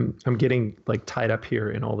getting, like, tied up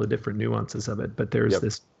here in all the different nuances of it. But there's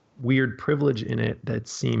this weird privilege in it that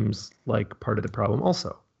seems like part of the problem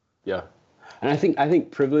also. Yeah. And I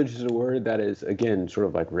think privilege is a word that is, again, sort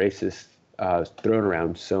of like racist, thrown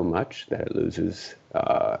around so much that it loses,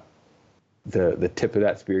 the tip of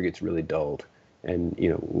that spear gets really dulled. And,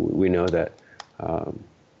 we know that,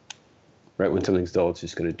 right, when something's dull, it's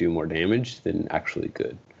just going to do more damage than actual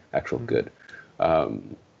good.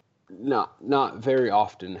 Not very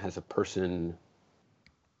often has a person,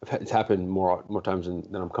 it's happened more times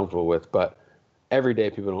than I'm comfortable with, but every day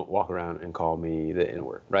people don't walk around and call me the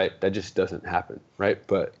N-word, right? That just doesn't happen, right?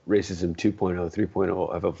 But racism 2.0,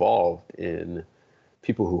 3.0 have evolved in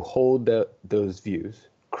people who hold those views,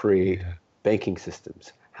 create banking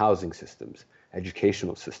systems, housing systems,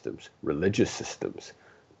 educational systems, religious systems,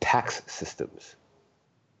 tax systems,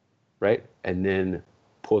 right? And then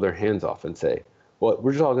pull their hands off and say, well,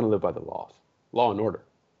 we're just all going to live by the laws, law and order,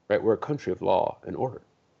 right? We're a country of law and order,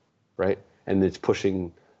 right? And it's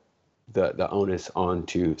pushing the onus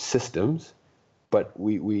onto systems, but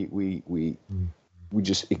we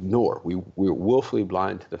just ignore. We're willfully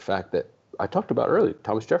blind to the fact that I talked about earlier,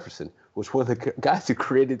 Thomas Jefferson was one of the guys who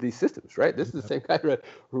created these systems, right? This is the same guy who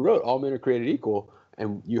wrote "All men are created equal,"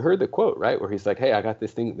 and you heard the quote, right, where he's like, "Hey, I got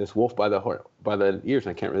this wolf by the ears,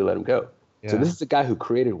 and I can't really let him go." Yeah. So this is the guy who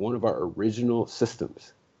created one of our original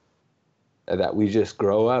systems that we just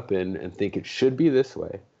grow up in and think it should be this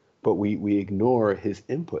way, but we ignore his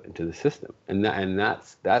input into the system, and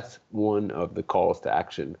that's one of the calls to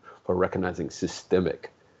action for recognizing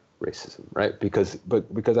systemic racism, right? Because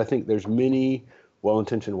I think there's many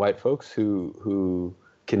well-intentioned white folks who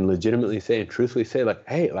can legitimately say and truthfully say, like,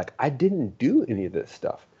 hey, like, I didn't do any of this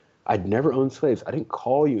stuff. I'd never owned slaves. I didn't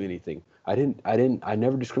call you anything. I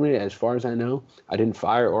never discriminated. As far as I know, I didn't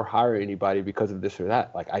fire or hire anybody because of this or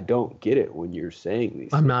that. Like, I don't get it when you're saying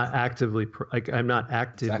these I'm things. not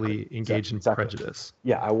actively engaged in prejudice.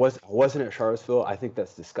 Yeah, I wasn't at Charlottesville. I think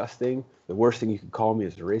that's disgusting. The worst thing you could call me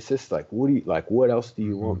is a racist. Like, what else do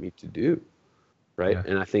you want me to do? Right? Yeah.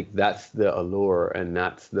 And I think that's the allure, and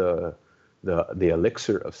that's the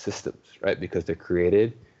elixir of systems, right? Because they're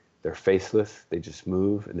created, they're faceless, they just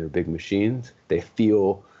move, and they're big machines. They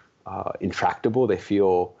feel intractable. They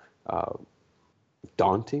feel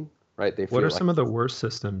daunting, right? What are some of the worst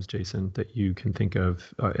systems, Jason, that you can think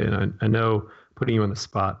of? And I know putting you on the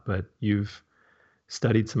spot, but you've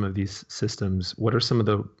studied some of these systems. What are some of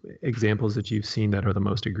the examples that you've seen that are the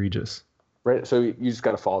most egregious? Right. So you just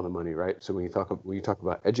got to follow the money, right? So when you talk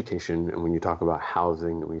about education, and when you talk about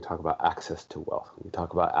housing, and when you talk about access to wealth, when you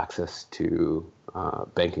talk about access to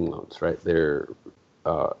banking loans, right?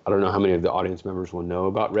 I don't know how many of the audience members will know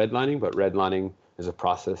about redlining, but redlining is a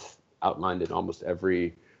process outlined in almost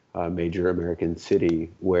every major American city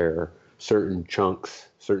where certain chunks,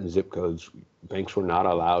 certain zip codes, banks were not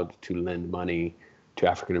allowed to lend money to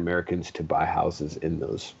African Americans to buy houses in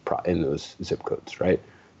those zip codes, right?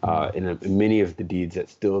 In many of the deeds that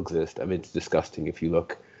still exist, I mean, it's disgusting if you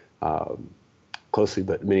look closely,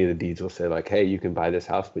 but many of the deeds will say, like, hey, you can buy this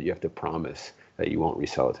house, but you have to promise that you won't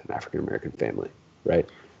resell it to an African American family, right?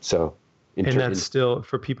 So, that's still,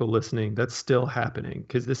 for people listening, that's still happening,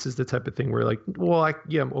 because this is the type of thing where, like, well,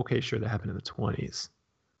 I'm okay, sure, that happened in the 20s.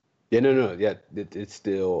 Yeah, no, yeah, it's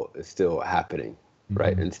still happening,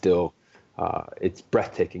 right? And still, it's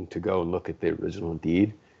breathtaking to go and look at the original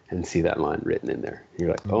deed and see that line written in there. You're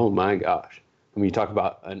like, oh my gosh. When you talk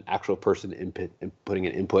about an actual person putting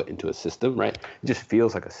an input into a system, right? It just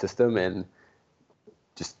feels like a system and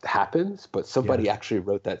just happens, but somebody actually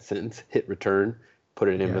wrote that sentence, hit return, put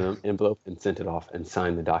it in an envelope, and sent it off and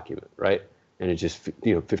signed the document, right? And it just,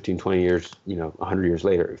 15, 20 years, 100 years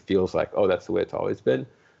later, it feels like, oh, that's the way it's always been.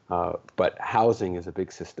 But housing is a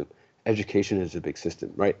big system. Education is a big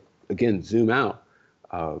system, right? Again, zoom out.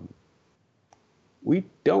 We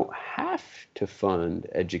don't have to fund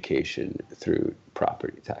education through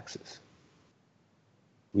property taxes.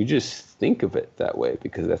 We just think of it that way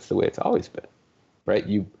because that's the way it's always been, right?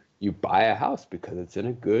 You buy a house because it's in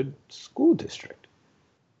a good school district,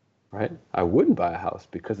 right? I wouldn't buy a house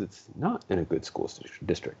because it's not in a good school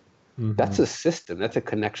district. Mm-hmm. That's a system. That's a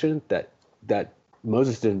connection that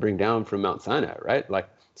Moses didn't bring down from Mount Sinai, right? Like,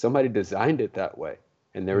 somebody designed it that way.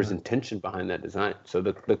 And there was intention behind that design. So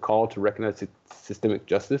the call to recognize systemic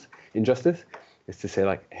injustice is to say,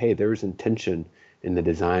 like, hey, there is intention in the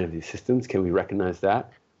design of these systems. Can we recognize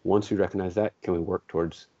that? Once we recognize that, can we work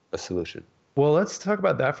towards a solution? Well, let's talk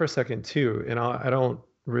about that for a second too. And I don't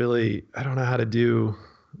know how to do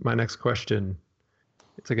my next question.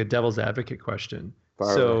 It's like a devil's advocate question.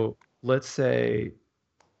 So let's say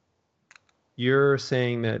you're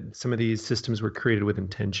saying that some of these systems were created with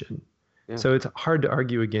intention. Yeah. So it's hard to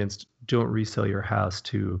argue against don't resell your house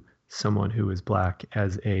to someone who is Black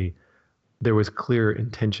there was clear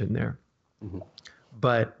intention there. Mm-hmm.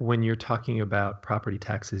 But when you're talking about property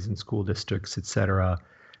taxes in school districts, et cetera,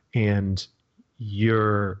 and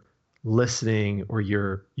you're listening or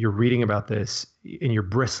you're reading about this and you're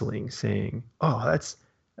bristling saying, oh,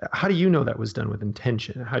 how do you know that was done with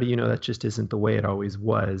intention? How do you know that just isn't the way it always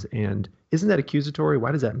was? And isn't that accusatory?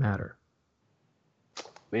 Why does that matter?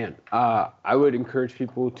 Man, I would encourage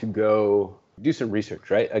people to go do some research,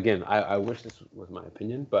 right? Again, I wish this was my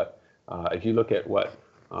opinion, but if you look at what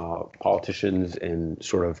politicians and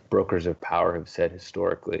sort of brokers of power have said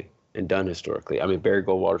historically and done historically. I mean, Barry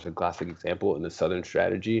Goldwater is a classic example in the Southern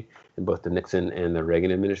strategy in both the Nixon and the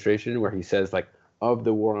Reagan administration, where he says, like, of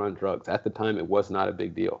the war on drugs, at the time, it was not a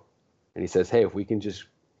big deal. And he says, hey, if we can just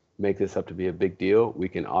make this up to be a big deal, we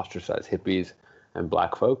can ostracize hippies and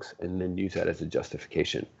Black folks and then use that as a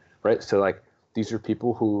justification, right? So, like, these are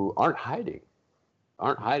people who aren't hiding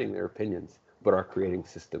their opinions, but are creating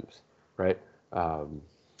systems, right? And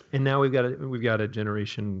now we've got a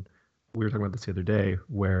generation we were talking about this the other day,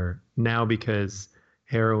 where now because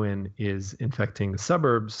heroin is infecting the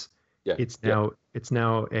suburbs, Yeah, it's yeah,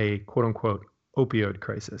 now a quote unquote opioid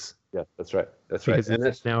crisis yeah. That's right. That's right. because And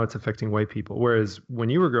that's it's affecting white people. Whereas when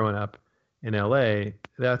you were growing up in LA,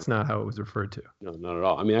 that's not how it was referred to. no, not at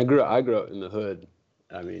all. I mean, I grew up in the hood.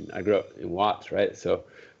 I mean, I grew up in Watts, right? So,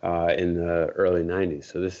 in the early '90s.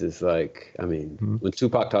 So this is like, I mean, Mhm. when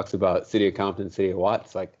Tupac talks about city of Compton, city of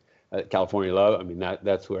Watts, like California love. I mean,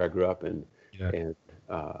 that's where I grew up, Yeah. and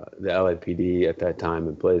the LAPD at that time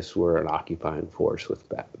and place were an occupying force with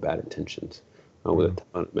bad intentions, with a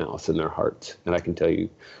ton of malice in their hearts. And I can tell you,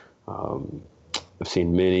 um, I've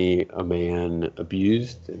seen many a man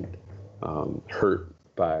abused and hurt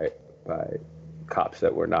by cops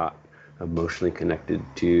that were not emotionally connected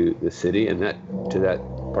to the city and that to that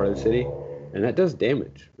part of the city, and that does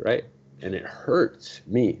damage, right? And it hurts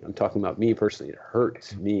me. I'm talking about me personally. It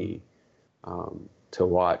hurts me to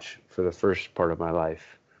watch for the first part of my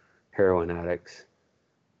life heroin addicts,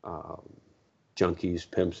 um, junkies,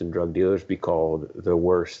 pimps, and drug dealers be called the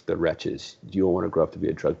worst, the wretches. You don't want to grow up to be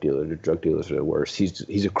a drug dealer. The drug dealers are the worst.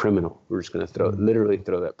 He's a criminal. We're just going to literally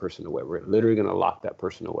throw that person away. We're literally going to lock that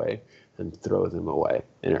person away and throw them away.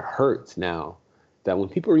 And it hurts now that when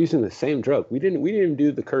people are using the same drug, we didn't even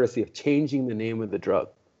do the courtesy of changing the name of the drug.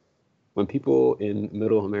 When people in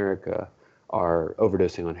middle America are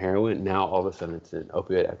overdosing on heroin, now all of a sudden it's an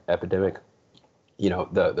opioid epidemic.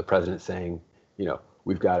 The president saying,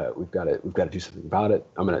 we've got to do something about it.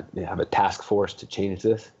 I'm going to have a task force to change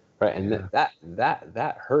this, right? And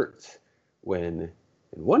that hurts when,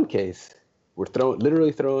 in one case, we're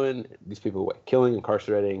literally throwing these people away, killing,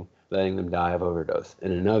 incarcerating, letting them die of overdose.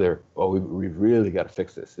 In another, we really got to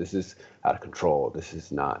fix this. This is out of control. This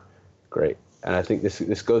is not great. And I think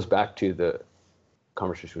this goes back to the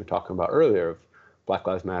conversation we were talking about earlier of Black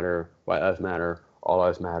Lives Matter, White Lives Matter, All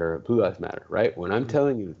Lives Matter, Blue Lives Matter, right? When I'm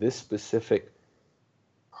telling you this specific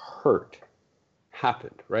hurt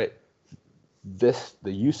happened, right? The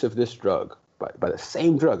use of this drug by the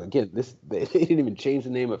same drug, again, they didn't even change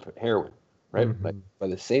the name of heroin, right? Like by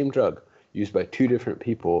the same drug used by two different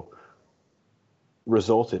people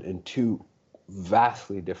resulted in two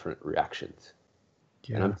vastly different reactions.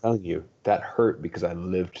 Yeah. And I'm telling you, that hurt because I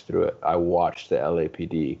lived through it. I watched the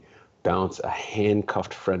LAPD bounce a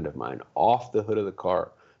handcuffed friend of mine off the hood of the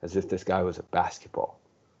car as if this guy was a basketball,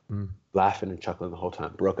 laughing and chuckling the whole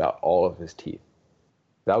time, broke out all of his teeth.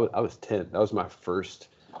 I was 10. That was my first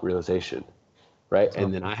realization, right?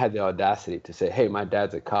 And then I had the audacity to say, hey, my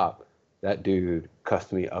dad's a cop. That dude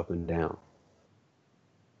cussed me up and down,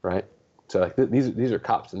 right? So like these are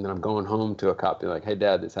cops, and then I'm going home to a cop, being like, "Hey,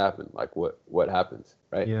 Dad, this happened. Like, what happens?"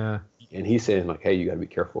 Right? Yeah. And he's saying like, "Hey, you got to be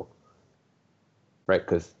careful," right?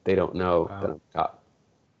 Because they don't know that I'm a cop,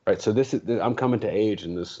 right? So I'm coming to age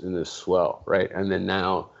in this swell, right? And then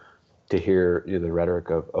now to hear the rhetoric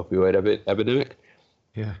of opioid epidemic,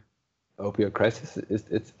 opioid crisis,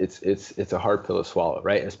 it's a hard pill to swallow,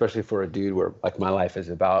 right? Especially for a dude where like my life is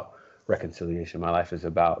about reconciliation. My life is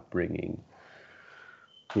about bringing,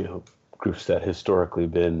 groups that historically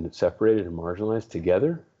been separated and marginalized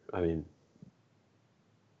together. I mean,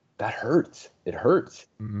 that hurts. It hurts.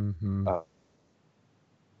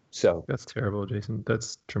 So that's terrible, Jason.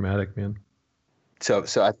 That's traumatic, man. So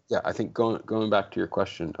I think going back to your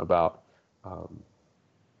question about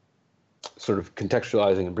sort of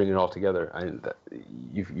contextualizing and bringing it all together,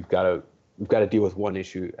 we've got to deal with one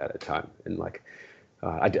issue at a time. And like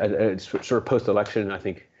I sort of post-election, I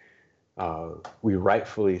think we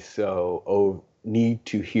rightfully so need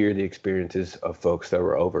to hear the experiences of folks that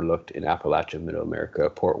were overlooked in Appalachia, Middle America,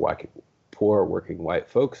 poor working white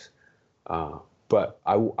folks. But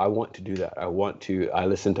I want to do that. I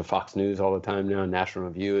listen to Fox News all the time now. National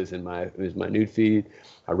Review is my news feed.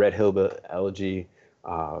 I read Hillbilly Elegy,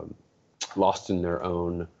 Lost in Their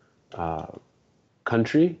Own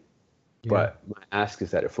Country. Yeah. But my ask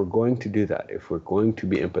is that if we're going to do that, if we're going to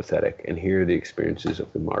be empathetic and hear the experiences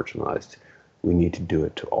of the marginalized, we need to do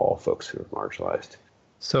it to all folks who are marginalized.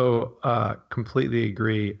 So completely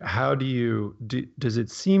agree. How does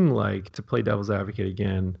it seem like, to play devil's advocate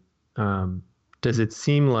again, does it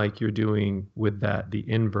seem like you're doing with that the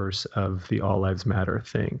inverse of the All Lives Matter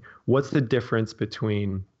thing? What's the difference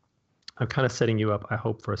between, I'm kind of setting you up, I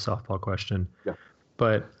hope, for a softball question,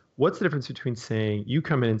 but what's the difference between saying, you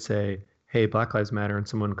come in and say, hey, Black Lives Matter, and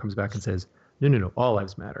someone comes back and says, no, all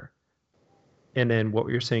lives matter. And then what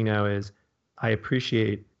you're saying now is, I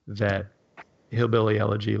appreciate that Hillbilly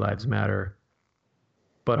Elegy lives matter,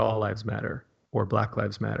 but all lives matter, or Black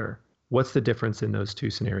Lives Matter. What's the difference in those two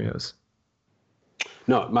scenarios?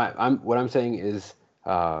 No, what I'm saying is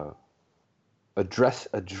address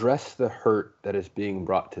the hurt that is being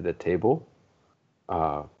brought to the table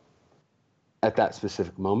uh, at that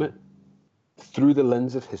specific moment through the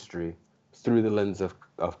lens of history, through the lens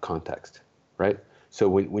of context, right? So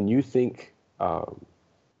when you think,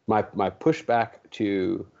 my pushback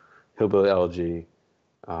to Hillbilly Elegy,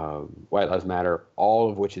 White Lives Matter, all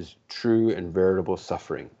of which is true and veritable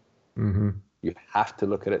suffering, you have to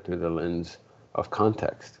look at it through the lens of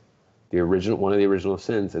context. One of the original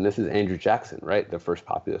sins, and this is Andrew Jackson, right, the first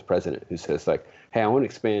populist president, who says, like, hey, I want to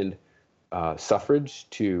expand suffrage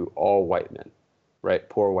to all white men, right,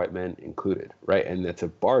 poor white men included, right? And that's a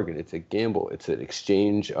bargain, it's a gamble, it's an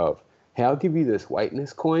exchange of, hey, I'll give you this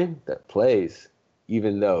whiteness coin that plays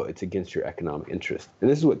even though it's against your economic interest. And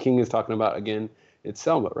this is what King is talking about again in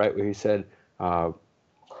Selma, right, where he said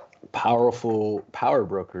powerful power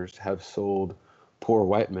brokers have sold poor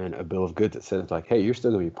white men a bill of goods that says, like, hey, you're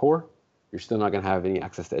still going to be poor. You're still not going to have any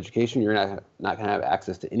access to education. You're not going to have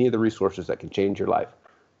access to any of the resources that can change your life.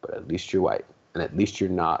 But at least you're white, and at least you're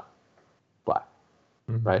not black,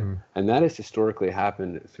 right? And that has historically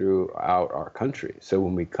happened throughout our country. So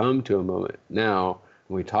when we come to a moment now,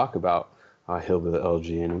 when we talk about Hillbilly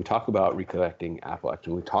Elegy, and we talk about recollecting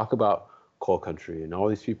Appalachian, we talk about coal country, and all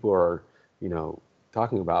these people are,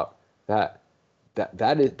 talking about that.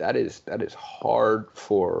 That is hard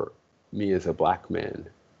for me as a black man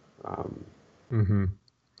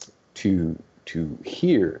to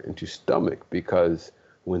hear and to stomach, because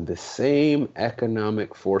when the same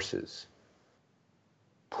economic forces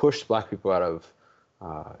pushed black people out of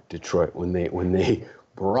Detroit, when they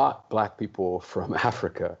brought black people from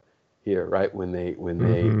Africa here, right, when they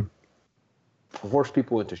forced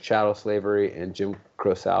people into chattel slavery and Jim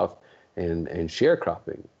Crow South and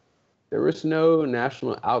sharecropping, there was no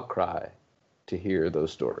national outcry to hear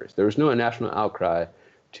those stories. There was no national outcry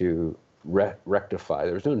to rectify.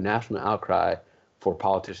 There was no national outcry for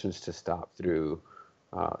politicians to stop through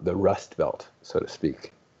the Rust Belt, so to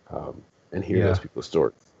speak, and hear those people's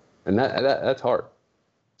stories. And that's hard.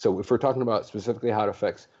 So if we're talking about specifically how it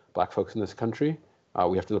affects black folks in this country,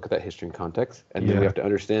 we have to look at that history and context. And then we have to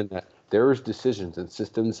understand that there was decisions and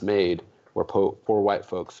systems made where poor white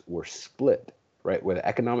folks were split, right? Where the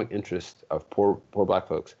economic interests of poor black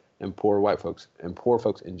folks and poor white folks and poor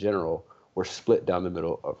folks in general were split down the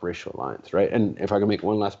middle of racial lines, right? And if I can make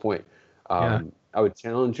one last point, I would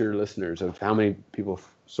challenge your listeners of how many people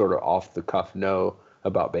sort of off the cuff know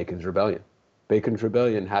about Bacon's Rebellion. Bacon's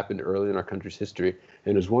Rebellion happened early in our country's history,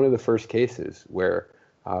 and it was one of the first cases where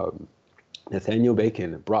Nathaniel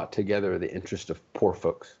Bacon brought together the interest of poor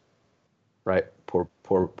folks, right? Poor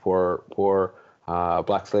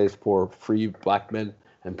black slaves, poor free black men,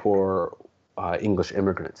 and poor English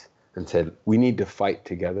immigrants, and said, we need to fight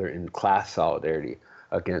together in class solidarity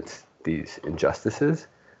against these injustices.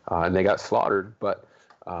 And they got slaughtered, but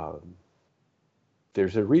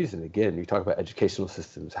there's a reason. Again, you talk about educational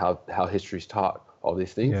systems, how history's taught, all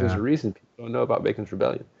these things. There's a reason people don't know about Bacon's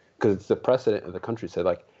Rebellion, because it's the precedent of the country said,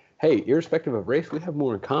 like, hey, irrespective of race, we have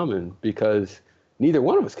more in common, because neither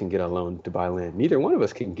one of us can get a loan to buy land. Neither one of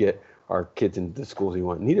us can get our kids into the schools we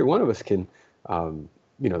want. Neither one of us can,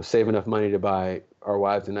 save enough money to buy our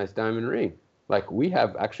wives a nice diamond ring. Like, we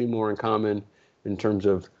have actually more in common in terms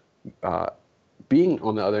of being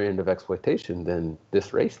on the other end of exploitation than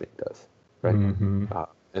this race thing does, right?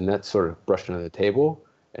 And that's sort of brushed under the table.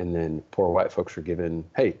 And then poor white folks are given,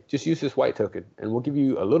 hey, just use this white token, and we'll give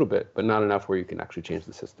you a little bit, but not enough where you can actually change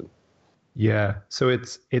the system. Yeah. So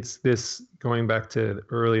it's this, going back to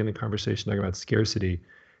early in the conversation, talking about scarcity.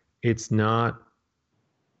 It's not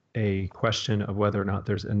a question of whether or not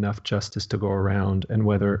there's enough justice to go around and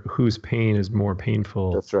whether whose pain is more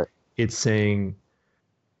painful. That's right. It's saying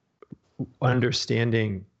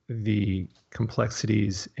understanding the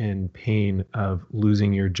complexities and pain of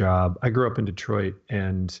losing your job. I grew up in Detroit,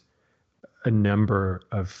 and a number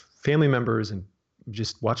of family members and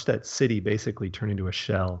just watched that city basically turn into a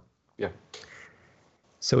shell. Yeah.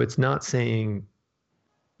 So it's not saying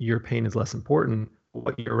your pain is less important.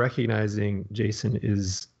 What you're recognizing, Jason,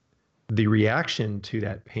 is the reaction to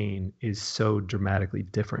that pain is so dramatically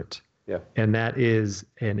different. Yeah. And that is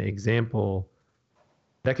an example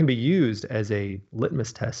that can be used as a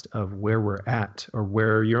litmus test of where we're at, or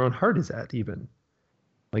where your own heart is at even.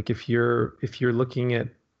 Like if you're looking at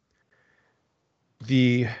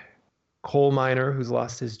the coal miner who's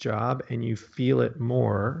lost his job and you feel it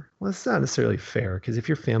more, well, it's not necessarily fair, because if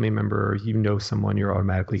you're a family member or you know someone, you're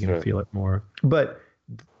automatically going to feel it more. But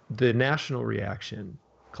the national reaction,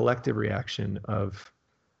 collective reaction of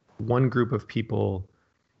one group of people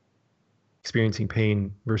experiencing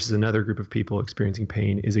pain versus another group of people experiencing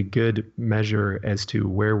pain is a good measure as to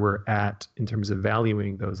where we're at in terms of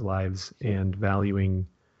valuing those lives and valuing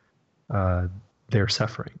their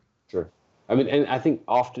suffering. Sure. I mean, and I think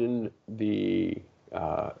often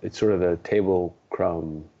it's sort of the table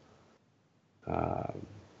crumb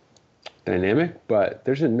dynamic, but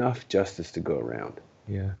there's enough justice to go around.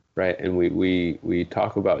 Yeah. Right. And we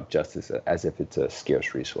talk about justice as if it's a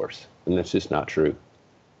scarce resource, and that's just not true.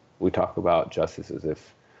 We talk about justice as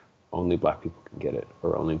if only black people can get it,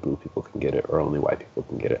 or only blue people can get it, or only white people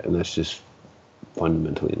can get it, and that's just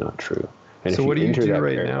fundamentally not true. And so what do you do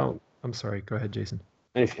right now? I'm sorry. Go ahead, Jason.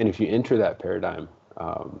 And if you enter that paradigm,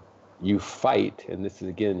 you fight, and this is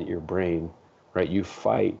again your brain, right? You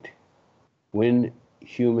fight when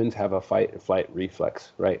humans have a fight or flight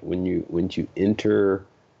reflex, right? When you enter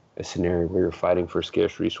a scenario where you're fighting for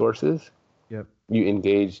scarce resources, yep, you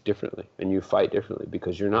engage differently and you fight differently,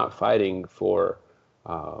 because you're not fighting for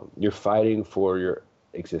you're fighting for your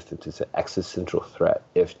existence. It's an existential threat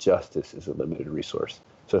if justice is a limited resource.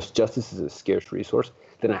 So if justice is a scarce resource,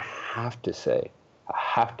 then I have to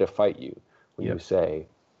fight you when you say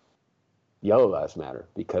yellow lives matter,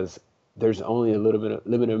 because there's only a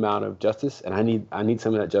limited amount of justice, and I need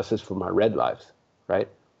some of that justice for my red lives, right?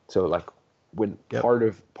 So like when part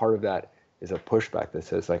of that is a pushback that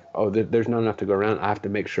says like, oh, there's not enough to go around. I have to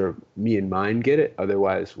make sure me and mine get it,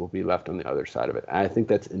 otherwise we'll be left on the other side of it. And I think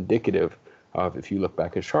that's indicative of, if you look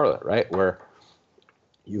back at Charlotte, right, where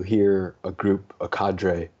you hear a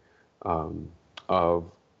cadre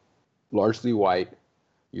of largely white,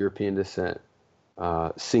 European descent,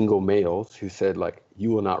 single males who said like, you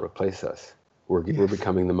will not replace us. We're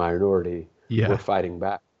becoming the minority. We're fighting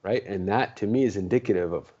back, right? And that to me is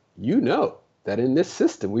indicative of, that in this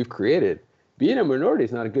system we've created, being a minority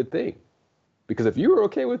is not a good thing. Because if you were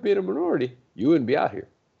okay with being a minority, you wouldn't be out here.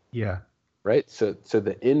 Yeah. Right? So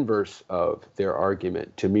the inverse of their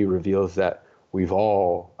argument to me reveals that we've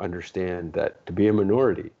all understand that to be a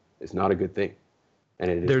minority is not a good thing.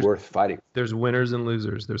 And it is worth fighting. There's winners and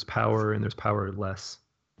losers. There's power and there's powerless.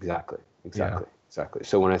 Exactly.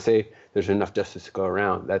 So when I say there's enough justice to go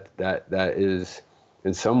around, that is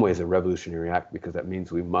in some ways a revolutionary act, because that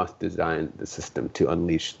means we must design the system to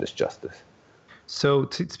unleash this justice. So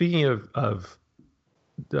speaking of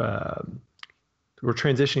we're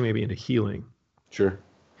transitioning maybe into healing. Sure.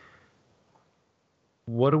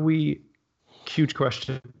 Huge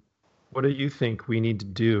question. What do you think we need to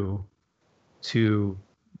do to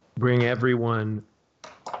bring everyone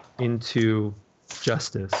into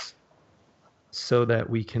justice so that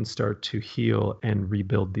we can start to heal and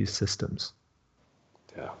rebuild these systems?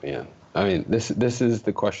 Yeah, man. I mean, this is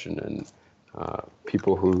the question, and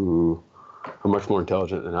people who are much more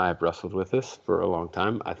intelligent than I have wrestled with this for a long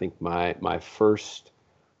time. I think my first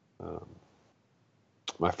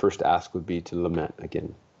ask would be to lament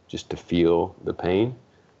again, just to feel the pain,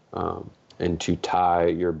 and to tie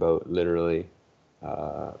your boat literally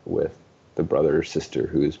with the brother or sister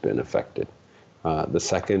who has been affected. The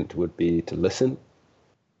second would be to listen,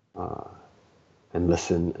 and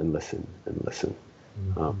listen and listen and listen.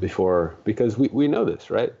 Because we know this,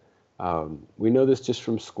 right? We know this just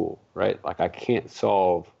from school, right? Like I can't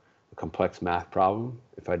solve a complex math problem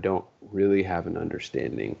if I don't really have an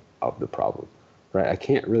understanding of the problem, right? I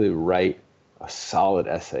can't really write a solid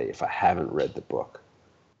essay if I haven't read the book,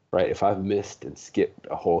 right? If I've missed and skipped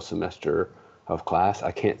a whole semester of class,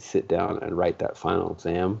 I can't sit down and write that final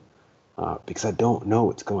exam because I don't know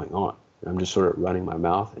what's going on. I'm just sort of running my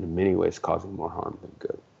mouth, and in many ways causing more harm than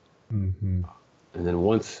good. Mm-hmm. And then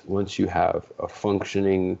once you have a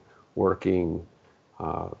functioning, working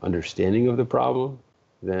understanding of the problem,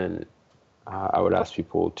 then I would ask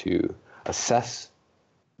people to assess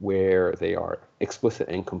where they are explicit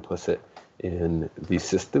and complicit in these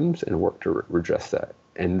systems and work to redress that.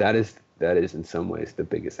 And that is in some ways the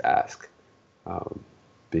biggest ask,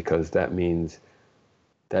 because that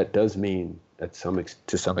does mean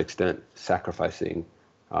to some extent sacrificing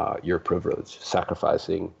your privilege,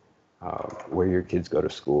 sacrificing where your kids go to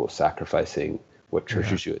school, sacrificing what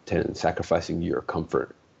churches you attend, sacrificing your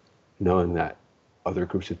comfort, knowing that other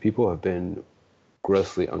groups of people have been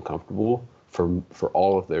grossly uncomfortable for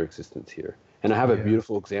all of their existence here. And I have a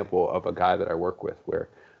beautiful example of a guy that I work with where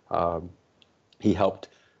he helped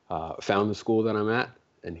found the school that I'm at,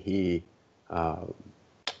 and he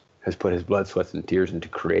has put his blood, sweat, and tears into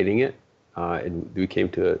creating it. And we came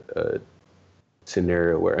to a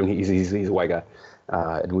scenario where, I mean, he's a white guy,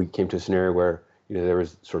 and we came to a scenario where there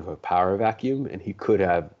was sort of a power vacuum, and he could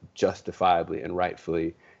have justifiably and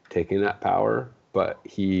rightfully taken that power, but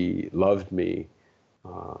he loved me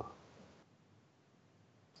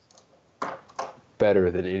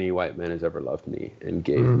better than any white man has ever loved me and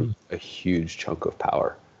gave me a huge chunk of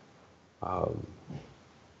power,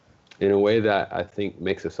 in a way that I think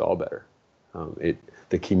makes us all better.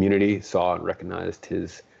 The community saw and recognized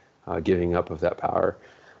his giving up of that power.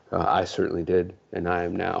 I certainly did, and I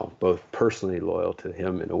am now both personally loyal to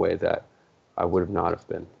him in a way that I would have not have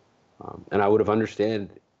been, and I would have understand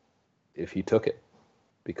if he took it,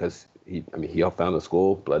 because he helped found the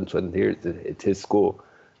school, blood and sweat and tears. It's his school.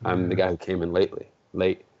 I'm the guy who came in late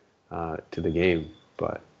to the game,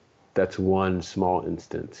 but that's one small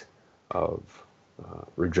instance of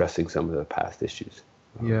redressing some of the past issues.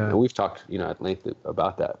 And we've talked, at length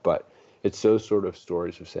about that, but it's those sort of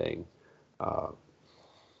stories of saying,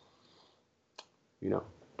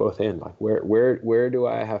 both in, like where do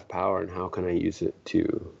I have power and how can I use it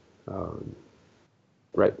to,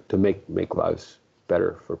 to make lives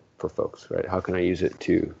better for folks, right? How can I use it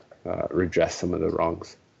to redress some of the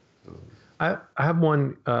wrongs? I have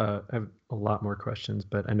one. I have a lot more questions,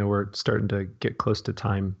 but I know we're starting to get close to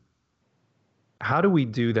time. How do we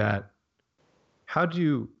do that? How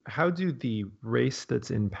do the race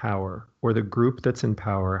that's in power or the group that's in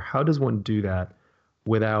power, how does one do that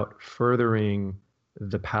without furthering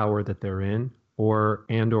the power that they're in, or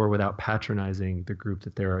without patronizing the group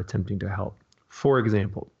that they're attempting to help? For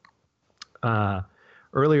example,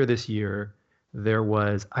 earlier this year, there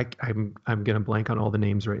was, I'm going to blank on all the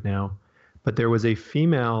names right now, but there was a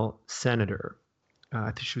female senator.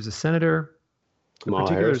 I think she was a senator. Kamala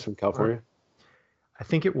Harris from California. I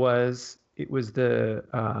think it was the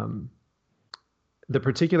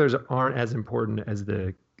particulars aren't as important as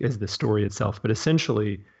the story itself, but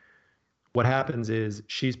essentially what happens is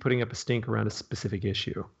she's putting up a stink around a specific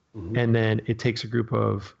issue. Mm-hmm. And then it takes a group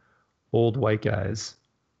of old white guys.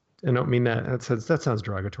 I don't mean that sounds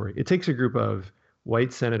derogatory. It takes a group of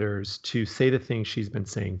white senators to say the things she's been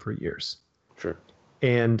saying for years. Sure.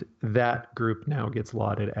 And that group now gets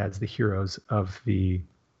lauded as the heroes of the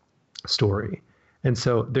story. And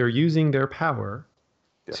so they're using their power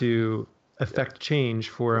to affect change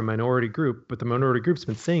for a minority group, but the minority group's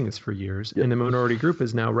been saying this for years, and the minority group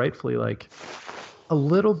is now rightfully like a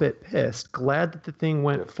little bit pissed, glad that the thing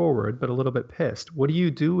went forward, but a little bit pissed. What do you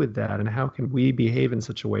do with that, and how can we behave in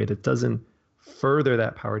such a way that doesn't further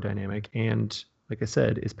that power dynamic and, like I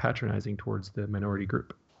said, is patronizing towards the minority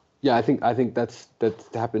group? Yeah, I think that's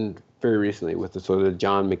happened very recently with the sort of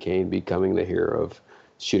John McCain becoming the hero of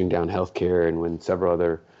shooting down healthcare, and when several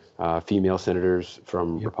other female senators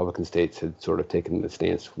from Republican states had sort of taken the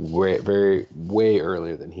stance way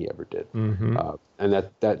earlier than he ever did. Mm-hmm. And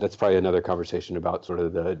that's probably another conversation about sort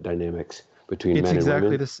of the dynamics between men and women. It's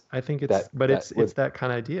exactly this. I think it's that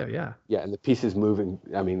kind of idea. Yeah. Yeah. And the pieces moving,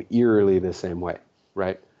 eerily the same way.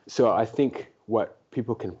 Right. So I think what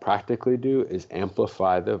people can practically do is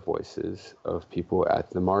amplify the voices of people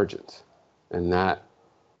at the margins. And that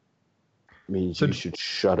means you should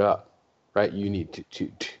shut up, right? You need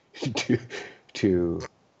to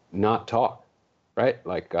not talk, right?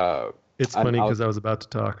 Like it's funny because I was about to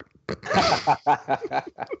talk.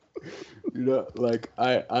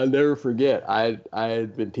 I'll never forget. I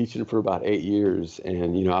had been teaching for about 8 years,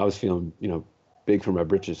 and I was feeling big for my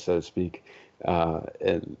britches, so to speak,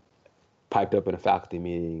 and piped up in a faculty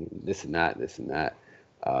meeting, this and that,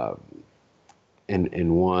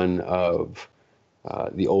 and one of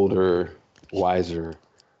the older, wiser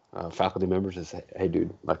faculty members is, hey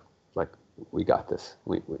dude, like we got this.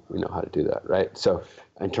 We know how to do that, right? So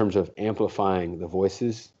in terms of amplifying the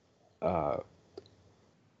voices,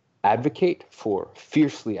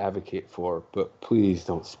 fiercely advocate for, but please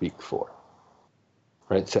don't speak for,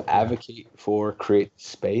 right? So advocate for, create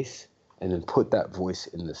space, and then put that voice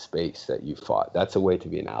in the space that you fought. That's a way to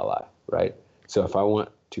be an ally, right? So if I want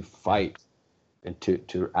to fight and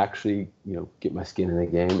to actually, get my skin in the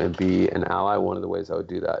game and be an ally, one of the ways I would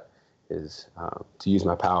do that is to use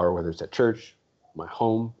my power, whether it's at church, my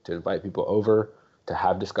home, to invite people over, to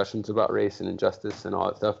have discussions about race and injustice and all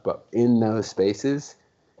that stuff. But in those spaces,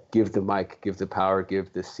 give the mic, give the power,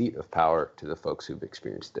 give the seat of power to the folks who've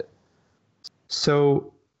experienced it.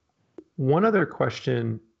 So one other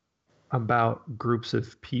question about groups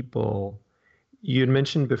of people. You had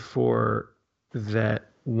mentioned before that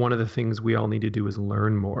one of the things we all need to do is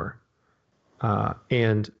learn more.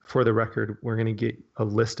 And for the record, we're going to get a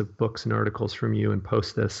list of books and articles from you and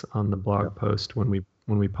post this on the blog post when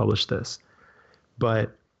we publish this.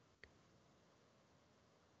 But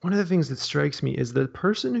one of the things that strikes me is the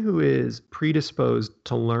person who is predisposed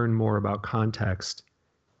to learn more about context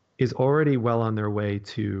is already well on their way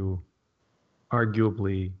to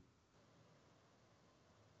arguably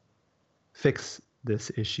fix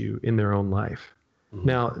this issue in their own life.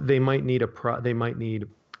 Now, they might need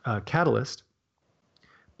a catalyst,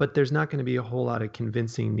 but there's not going to be a whole lot of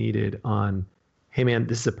convincing needed on, hey man,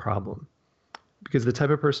 this is a problem. Because the type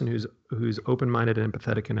of person who's open-minded and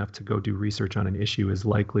empathetic enough to go do research on an issue is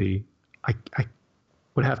likely, I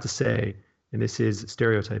would have to say, and this is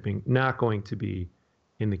stereotyping, not going to be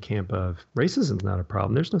in the camp of racism's not a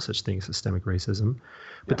problem. There's no such thing as systemic racism.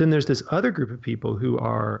 But then there's this other group of people who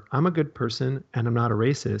are, I'm a good person and I'm not a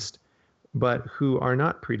racist, but who are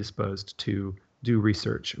not predisposed to do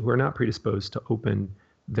research, who are not predisposed to open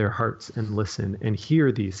their hearts and listen and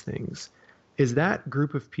hear these things. Is that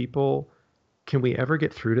group of people, can we ever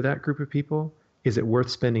get through to that group of people? Is it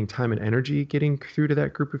worth spending time and energy getting through to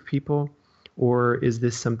that group of people? Or is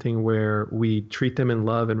this something where we treat them in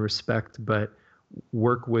love and respect, but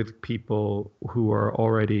work with people who are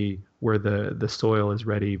already where the soil is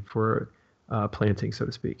ready for planting, so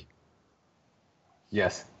to speak?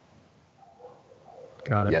 Yes.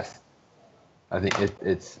 Got it. Yes. I think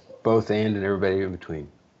it's both and everybody in between,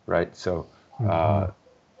 right? So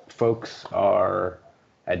folks are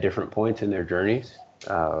at different points in their journeys.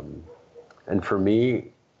 And for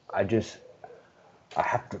me, I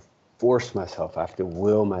have to force myself, I have to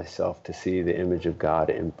will myself to see the image of God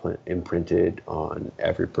imprinted on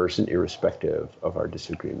every person, irrespective of our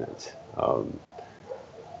disagreements.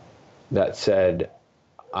 That said,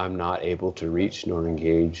 I'm not able to reach nor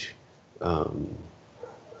engage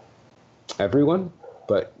everyone,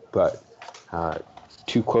 but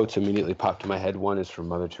two quotes immediately popped to my head. One is from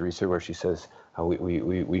Mother Teresa, where she says,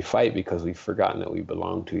 we fight because we've forgotten that we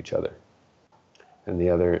belong to each other. And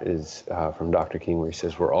the other is from Dr. King, where he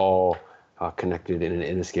says, we're all connected in an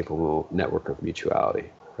inescapable network of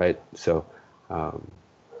mutuality, right? So, and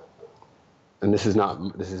this is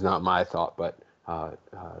not my thought, but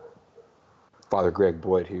Father Greg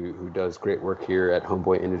Boyd, who does great work here at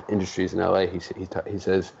Homeboy Industries in LA, he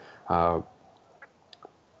says,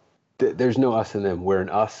 there's no us and them. We're an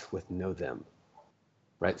us with no them,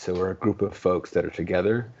 right? So we're a group of folks that are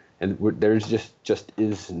together, and there's just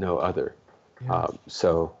is no other. Yes.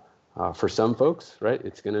 So for some folks, right,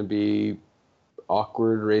 it's going to be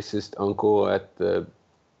awkward racist uncle at the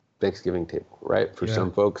Thanksgiving table, right? For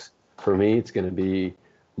some folks, for me, it's going to be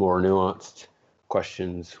more nuanced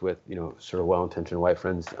questions with, sort of well-intentioned white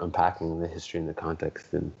friends unpacking the history and the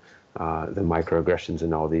context and the microaggressions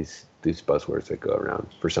and all these buzzwords that go around.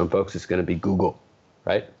 For some folks, it's going to be Google,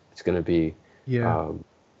 right? It's going to be,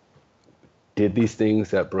 did these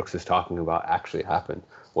things that Brooks is talking about actually happen?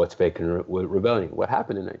 What's Bacon Rebellion? What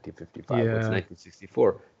happened in 1955? What's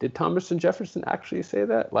 1964? Did Thomas and Jefferson actually say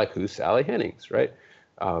that? Like, who's Sally Hennings, right?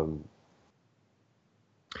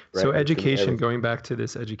 So education, going back to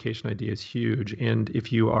this education idea, is huge. And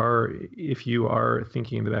if you are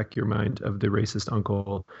thinking in the back of your mind of the racist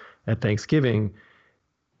uncle at Thanksgiving,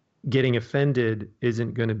 getting offended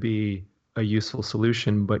isn't going to be a useful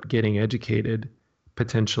solution, but getting educated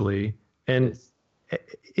potentially. And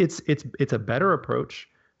it's a better approach.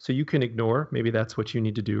 So you can ignore, maybe that's what you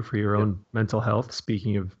need to do for your own mental health,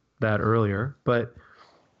 speaking of that earlier. But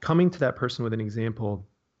coming to that person with an example,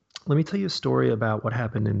 let me tell you a story about what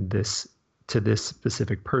happened to this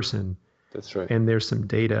specific person. That's right. And there's some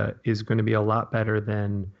data is going to be a lot better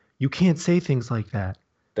than, you can't say things like that.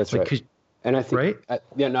 That's right. And I think, right?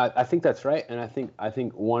 I think that's right. And I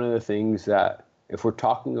think one of the things that, if we're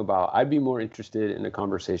talking about, I'd be more interested in a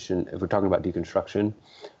conversation, if we're talking about deconstruction,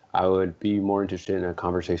 I would be more interested in a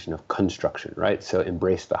conversation of construction, right? So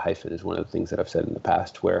embrace the hyphen is one of the things that I've said in the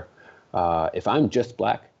past, where if I'm just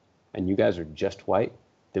black and you guys are just white,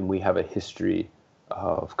 then we have a history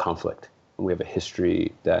of conflict, and we have a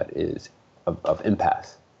history that is of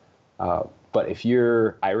impasse. But if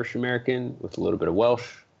you're Irish American with a little bit of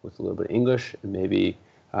Welsh, with a little bit of English, and maybe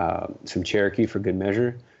some Cherokee for good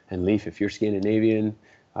measure, and Leaf, if you're Scandinavian,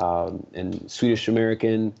 and Swedish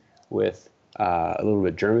American with a little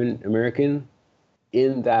bit German American,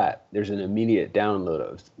 in that there's an immediate download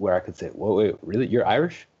of where I could say, whoa, wait, really? You're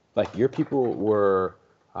Irish? Like, your people were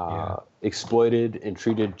exploited and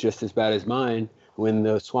treated just as bad as mine when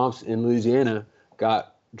the swamps in Louisiana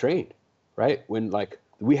got drained, right? When, like,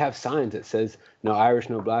 we have signs that says no Irish,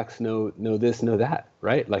 no blacks, no this, no that,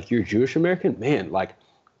 right? Like, you're Jewish American, man, like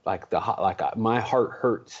my heart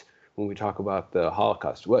hurts when we talk about the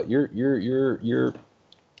Holocaust. What, you're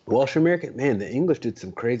Welsh American, man, the English did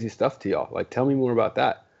some crazy stuff to y'all. Like, tell me more about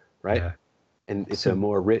that, right? Yeah. And it's a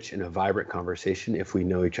more rich and a vibrant conversation if we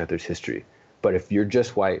know each other's history. But if you're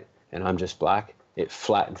just white and I'm just black, it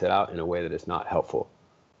flattens it out in a way that is not helpful.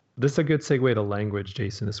 This is a good segue to language,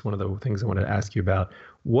 Jason. It's one of the things I wanted to ask you about.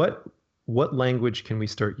 What language can we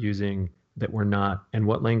start using that we're not, and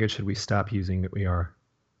what language should we stop using that we are?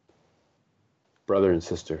 Brother and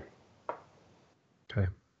sister. Okay.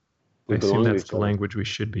 I We assume belong to that's each the other. language we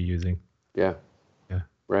should be using. Yeah. Yeah.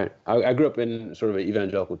 Right. I grew up in sort of an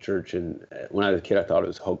evangelical church, and when I was a kid, I thought it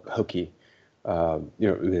was hokey.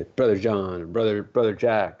 Brother John, and brother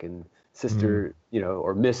Jack, and sister,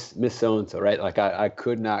 or Miss so and so, right? Like I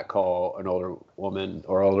could not call an older woman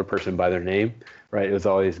or older person by their name, right? It was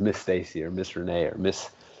always Miss Stacy or Miss Renee or Miss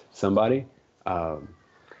somebody.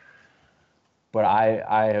 But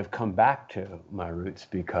I have come back to my roots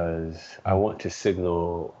because I want to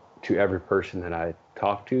signal to every person that I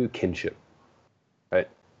talk to kinship, right?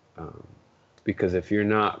 Because if you're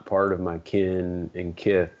not part of my kin and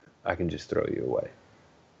kith, I can just throw you away.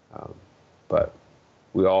 But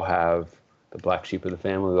we all have the black sheep of the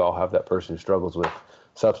family. We all have that person who struggles with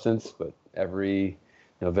substance, but every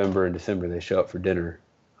November and December they show up for dinner.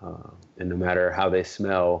 And no matter how they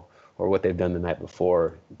smell or what they've done the night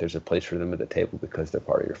before, there's a place for them at the table because they're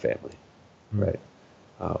part of your family, right?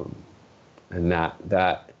 And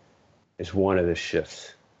that is one of the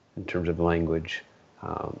shifts in terms of language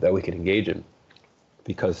that we can engage in,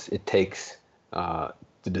 because it takes the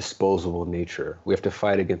disposable nature. We have to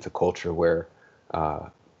fight against a culture where,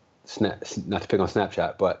 not to pick on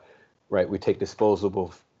Snapchat, but right, we take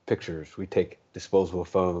disposable pictures, we take disposable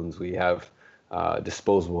phones, we have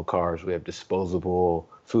disposable cars, we have disposable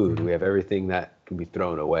food, we have everything that can be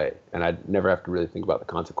thrown away. And I never have to really think about the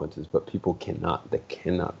consequences, but people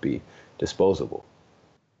cannot be disposable,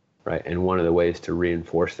 right? And one of the ways to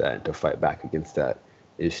reinforce that and to fight back against that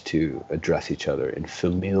is to address each other in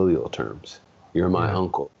familial terms. You're my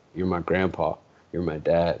uncle, you're my grandpa, you're my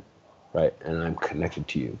dad, right? And I'm connected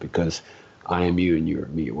to you because I am you and you are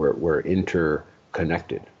me. We're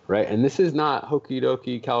interconnected, right? And this is not hokey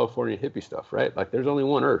dokey California hippie stuff, right? Like there's only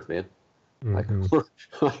one earth, man. Like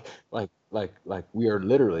we are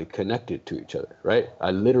literally connected to each other, right?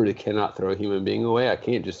 I literally cannot throw a human being away. I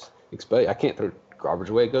can't just expel. I can't throw garbage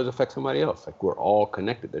away. It goes affect somebody else. Like we're all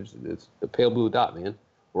connected. It's the pale blue dot, man.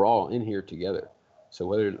 We're all in here together. So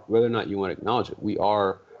whether or not you want to acknowledge it, we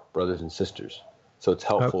are brothers and sisters. So it's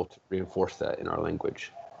helpful to reinforce that in our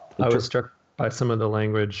language. I was struck by some of the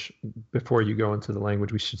language, before you go into the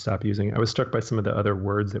language we should stop using. I was struck by some of the other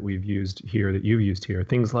words that we've used here, that you've used here.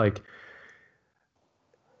 Things like,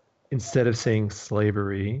 instead of saying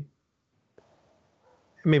slavery,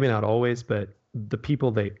 maybe not always, but the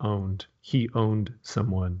people they owned, he owned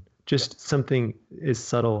someone. Just something as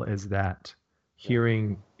subtle as that.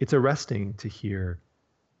 Hearing, it's arresting to hear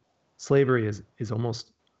slavery is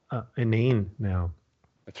almost inane now.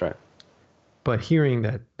 That's right. But hearing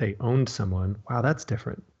that they owned someone, wow, that's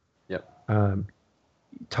different. Yep.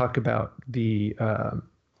 Talk about the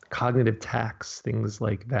cognitive tax, things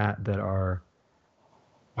like that are,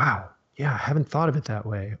 wow, yeah, I haven't thought of it that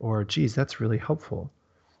way, or geez, that's really helpful.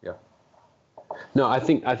 Yeah. No, I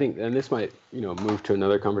think, and this might, move to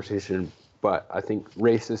another conversation, but I think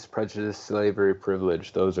racist, prejudice, slavery,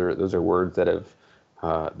 privilege, those are words that have,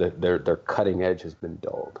 their cutting edge has been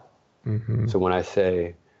dulled. Mm-hmm. So when I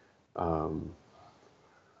say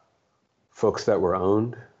folks that were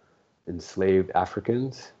owned, enslaved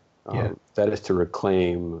Africans, that is to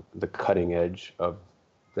reclaim the cutting edge of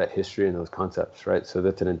that history and those concepts, right? So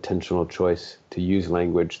that's an intentional choice to use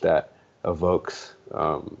language that evokes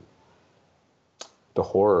the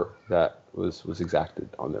horror that was exacted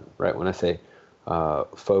on them, right? When I say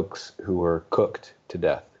folks who were cooked to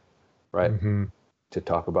death, right? Mm-hmm. To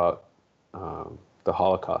talk about the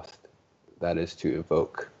Holocaust, that is to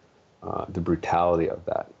evoke the brutality of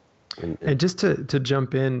that. And just to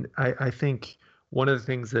jump in, I think one of the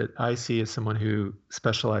things that I see as someone who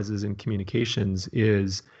specializes in communications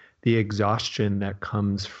is the exhaustion that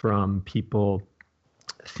comes from people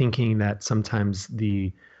thinking that sometimes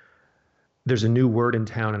there's a new word in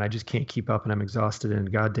town and I just can't keep up and I'm exhausted,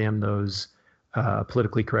 and goddamn those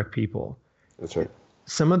politically correct people. That's right.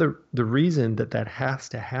 Some of the reason that has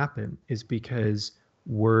to happen is because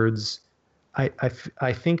words, I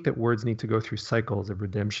think that words need to go through cycles of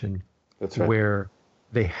redemption. That's right. Where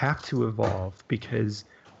they have to evolve, because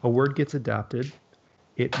a word gets adopted,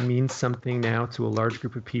 it means something now to a large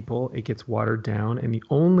group of people, it gets watered down, and the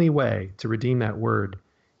only way to redeem that word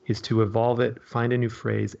is to evolve it, find a new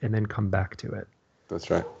phrase, and then come back to it. That's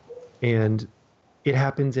right. And it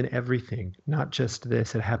happens in everything, not just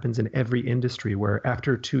this. It happens in every industry, where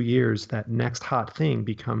after 2 years, that next hot thing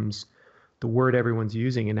becomes the word everyone's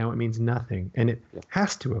using, and now it means nothing. And it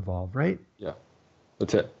has to evolve, right? Yeah,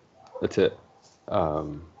 that's it.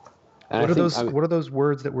 What are those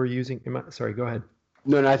words that we're using? Sorry, go ahead.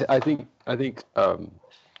 No, I think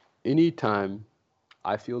anytime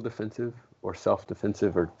I feel defensive or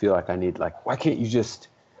self-defensive or feel like I need, like, why can't you just,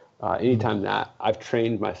 anytime that I've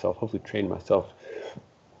hopefully trained myself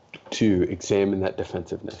to examine that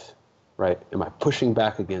defensiveness, right? Am I pushing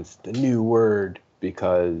back against the new word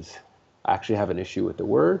because I actually have an issue with the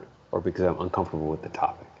word or because I'm uncomfortable with the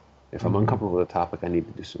topic? If I'm uncomfortable with the topic, I need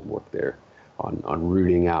to do some work there on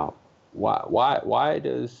rooting out why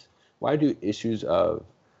do issues of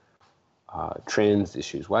trans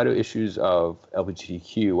issues, why do issues of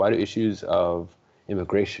LGBTQ, why do issues of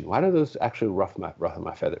immigration, why do those actually ruffle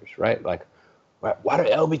my feathers, right? Like, why do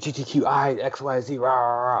LGBTQI XYZ rah,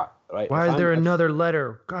 rah, rah, right? Why is there another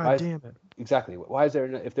letter? God damn it. Exactly. Why is there,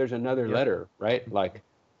 if there's another letter, right? Like,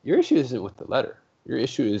 your issue isn't with the letter. Your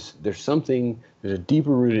issue is there's a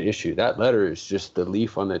deeper rooted issue. That letter is just the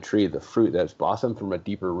leaf on the tree, the fruit that's blossomed from a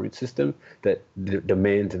deeper root system that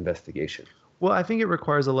demands investigation. Well, I think it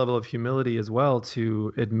requires a level of humility as well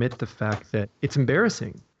to admit the fact that it's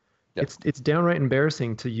embarrassing. Yep. It's downright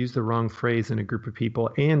embarrassing to use the wrong phrase in a group of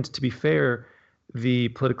people. And to be fair, the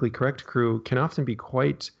politically correct crew can often be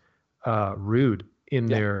quite rude in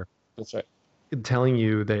their that's right. telling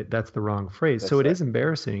you that that's the wrong phrase. So it is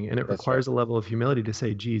embarrassing, and it requires a level of humility to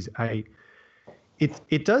say, geez,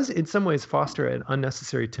 it does in some ways foster an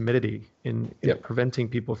unnecessary timidity in preventing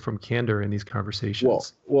people from candor in these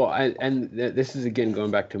conversations. This is again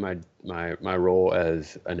going back to my role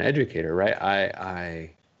as an educator,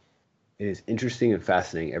 right? It is interesting and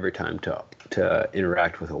fascinating every time to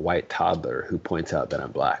interact with a white toddler who points out that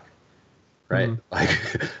I'm black, right?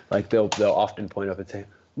 Mm-hmm. Like they'll often point up and say,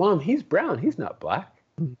 "Mom, he's brown. He's not black."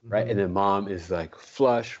 Right. And then mom is like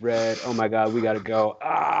flush red. Oh my God, we got to go.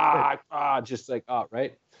 Just like,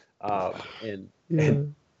 right. And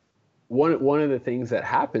one of the things that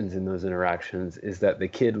happens in those interactions is that the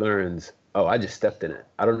kid learns, oh, I just stepped in it.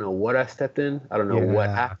 I don't know what I stepped in. I don't know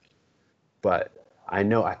what happened, but I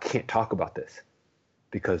know I can't talk about this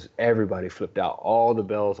because everybody flipped out. All the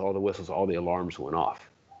bells, all the whistles, all the alarms went off.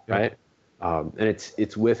 Right. And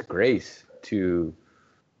it's with grace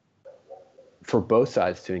for both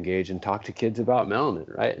sides to engage and talk to kids about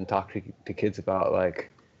melanin, right? And talk to kids about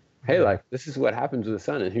like, hey, like this is what happens with the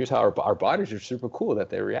sun, and here's how our bodies are super cool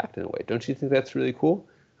that they react in a way. Don't you think that's really cool?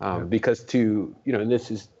 Because and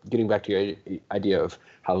this is getting back to your idea of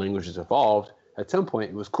how language has evolved. At some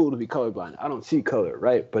point, it was cool to be colorblind. I don't see color,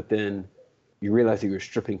 right? But then you realize that you're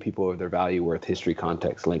stripping people of their value, worth, history,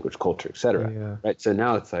 context, language, culture, etc. Right? So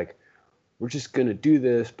now it's like, we're just gonna do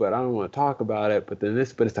this, but I don't want to talk about it. But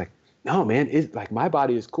it's like, no, man, it's like my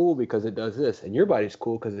body is cool because it does this, and your body's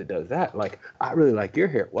cool because it does that. Like, I really like your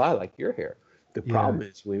hair. Well, I like your hair. The problem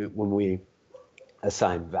is when we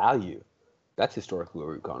assign value, that's historically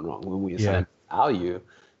where we've gone wrong. When we assign value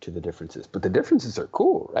to the differences, but the differences are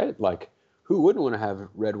cool, right? Like, who wouldn't want to have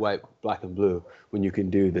red, white, black, and blue when you can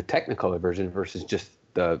do the Technicolor version versus just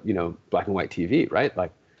the black and white TV, right?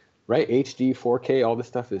 Like, right, HD, 4K, all this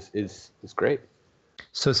stuff is great.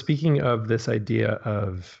 So speaking of this idea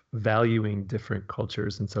of valuing different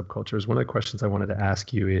cultures and subcultures, one of the questions I wanted to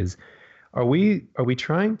ask you is, are we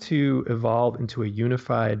trying to evolve into a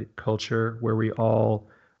unified culture where we all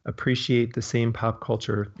appreciate the same pop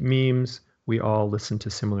culture memes, we all listen to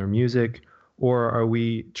similar music, or are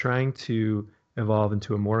we trying to evolve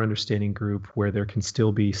into a more understanding group where there can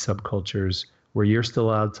still be subcultures, where you're still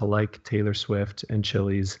allowed to like Taylor Swift and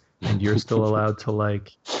Chili's, and you're still allowed to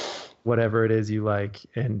like whatever it is you like,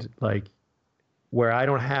 and like where I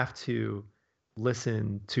don't have to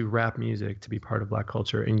listen to rap music to be part of Black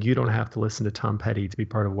culture, and you don't have to listen to Tom Petty to be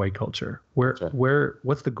part of white culture? What's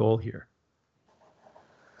the goal here?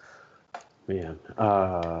 Man,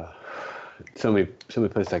 so many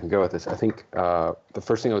places I can go with this. I think the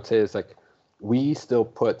first thing I would say is like, we still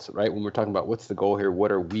put, right, when we're talking about what's the goal here,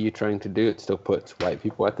 what are we trying to do, it still puts white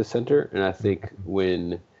people at the center. And I think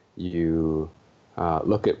when you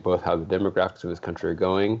look at both how the demographics of this country are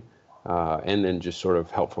going, and then just sort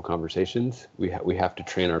of helpful conversations, we have to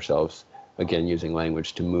train ourselves, again, using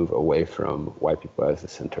language to move away from white people as the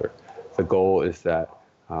center. The goal is that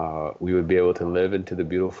we would be able to live into the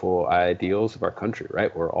beautiful ideals of our country,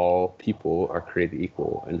 right, where all people are created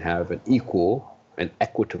equal and have an equal and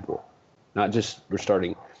equitable, not just we're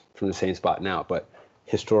starting from the same spot now, but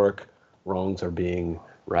historic wrongs are being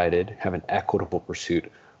righted, have an equitable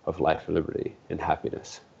pursuit of life, liberty, and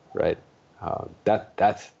happiness, right?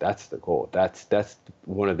 That's the goal. That's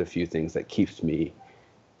one of the few things that keeps me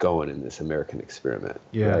going in this American experiment.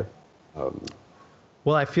 Yeah. Right?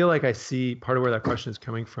 Well, I feel like I see part of where that question is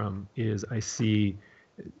coming from is I see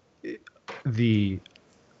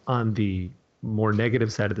on the more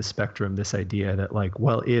negative side of the spectrum, this idea that like,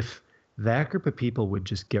 well, if that group of people would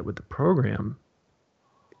just get with the program,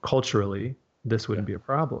 culturally, this wouldn't be a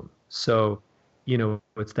problem. So,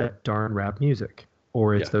 it's that darn rap music,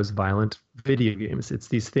 or it's Yeah. those violent video games. It's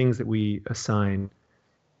these things that we assign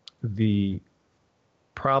the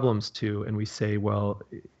problems to, and we say, well,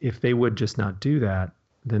 if they would just not do that,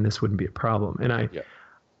 then this wouldn't be a problem. And Yeah.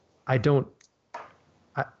 I don't,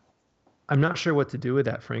 I, I'm not sure what to do with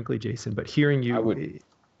that, frankly, Jason. But I would,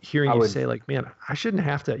 hearing I you would, say, like, man, I shouldn't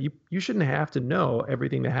have to. You shouldn't have to know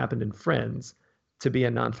everything that happened in Friends to be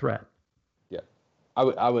a non-threat. yeah.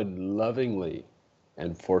 I would lovingly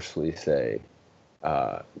and forcefully say,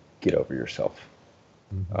 get over yourself.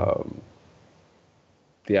 Um,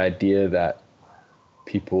 the idea that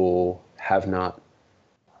people have not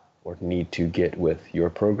or need to get with your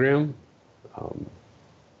program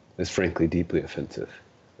is frankly deeply offensive.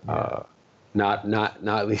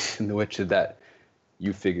 Not least in the which that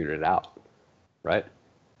you figured it out, right?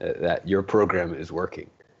 That your program is working.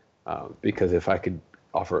 Because if I could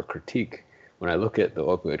offer a critique, when I look at the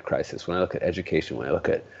opioid crisis, when I look at education, when I look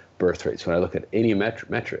at birth rates, when I look at any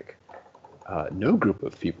metric, no group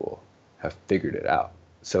of people have figured it out.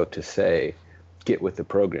 So to say, get with the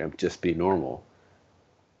program, just be normal,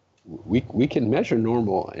 we can measure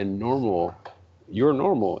normal, and your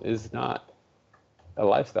normal is not a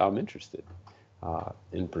lifestyle I'm interested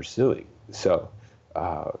in pursuing. So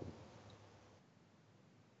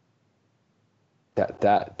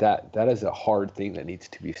that is a hard thing that needs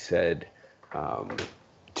to be said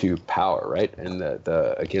to power, right? And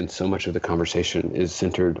the again, so much of the conversation is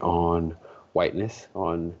centered on whiteness,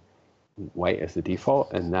 on white as the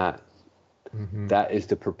default, and that is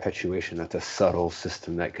the perpetuation. That's a subtle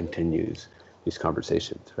system that continues these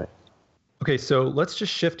conversations, right? Okay, so let's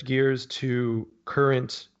just shift gears to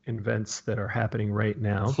current events that are happening right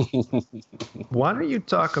now. Why don't you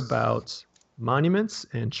talk about monuments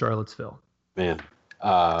and Charlottesville? Man,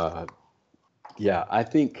 yeah, I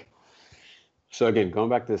think so. Again, going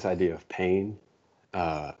back to this idea of pain,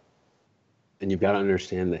 and you've got to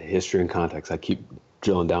understand the history and context. I keep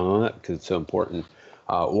drilling down on that because it's so important.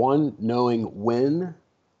 One, knowing when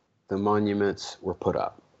the monuments were put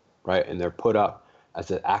up, right? And they're put up as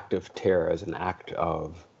an act of terror, as an act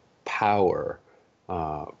of power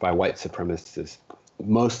by white supremacists,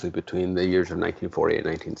 mostly between the years of 1940 and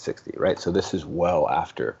 1960, right? So this is well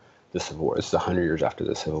after the Civil War. This is 100 years after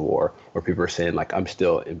the Civil War, where people are saying, like, I'm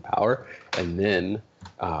still in power. And then...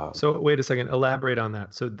 So wait a second, elaborate on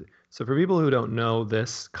that. So for people who don't know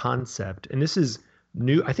this concept, and this is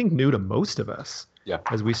new, I think new to most of us, Yeah.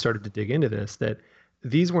 as we started to dig into this, that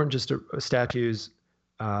these weren't just statues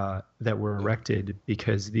that were erected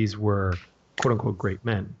because these were quote unquote great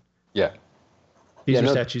men. Yeah. These are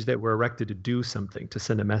statues that were erected to do something, to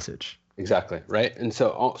send a message. Exactly, right? And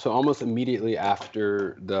so almost immediately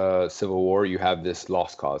after the Civil War, you have this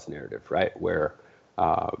lost cause narrative, right? Where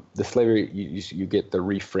the slavery, you get the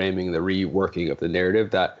reframing, the reworking of the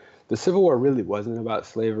narrative that the Civil War really wasn't about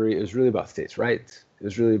slavery. It was really about states' rights. It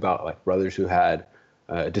was really about, like, brothers who had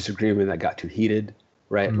a disagreement that got too heated,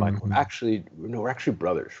 right? Mm-hmm. Like, we're actually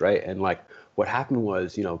brothers, right? And, like, what happened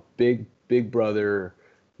was, big brother,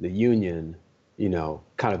 the Union,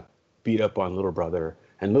 kind of beat up on little brother.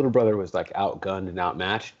 And little brother was, like, outgunned and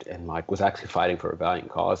outmatched, and, like, was actually fighting for a valiant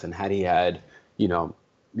cause. And had he had, been a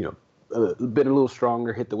little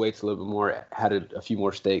stronger, hit the weights a little bit more, had a few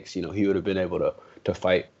more stakes, he would have been able to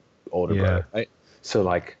fight older brother, right? So,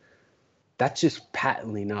 like, that's just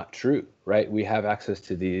patently not true, right? We have access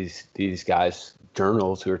to these guys'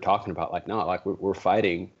 journals who are talking about, like, no, like, we're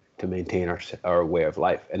fighting to maintain our way of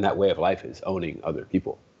life, and that way of life is owning other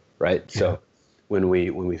people, right? Yeah. So when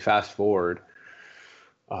we fast forward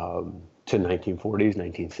to 1940s,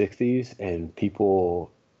 1960s, and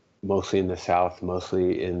people mostly in the South,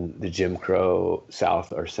 mostly in the Jim Crow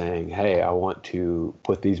South, are saying, hey, I want to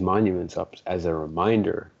put these monuments up as a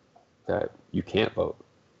reminder that you can't vote,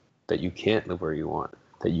 that you can't live where you want,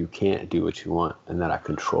 that you can't do what you want, and that I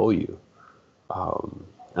control you.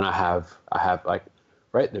 And I have like,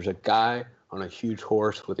 right, there's a guy on a huge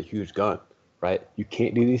horse with a huge gun, right? You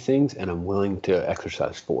can't do these things, and I'm willing to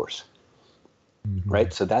exercise force. Mm-hmm.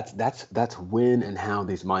 Right? So that's when and how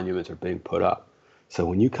these monuments are being put up. So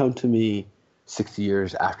when you come to me 60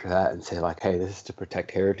 years after that and say, like, hey, this is to protect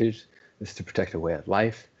heritage, this is to protect a way of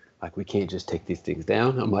life, like, we can't just take these things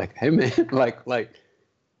down. I'm like, hey, man, like,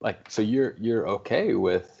 so you're okay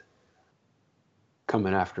with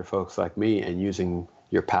coming after folks like me and using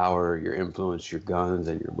your power, your influence, your guns,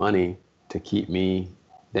 and your money to keep me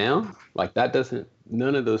down? Like, that doesn't,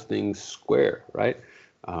 none of those things square, right?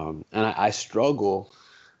 And I struggle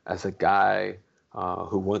as a guy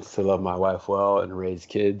who wants to love my wife well and raise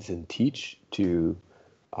kids and teach to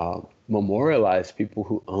memorialize people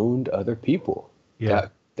who owned other people. Yeah.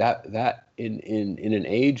 That in an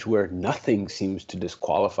age where nothing seems to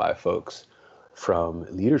disqualify folks from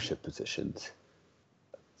leadership positions,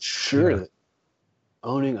 surely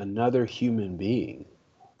owning another human being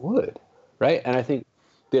would, right? And I think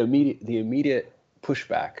the immediate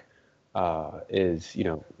pushback is,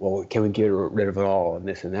 well, can we get rid of it all and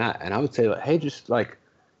this and that? And I would say, like, hey, just like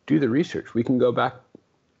do the research. We can go back.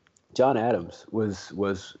 John Adams was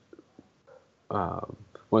one of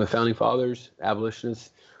the founding fathers, abolitionists,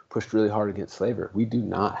 pushed really hard against slavery. We do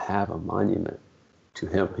not have a monument to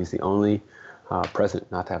him. He's the only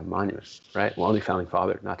president not to have a monument, right? Well, only founding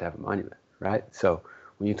father not to have a monument, right? So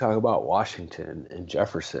when you talk about Washington and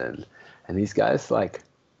Jefferson and these guys, like,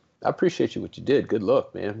 I appreciate you what you did. Good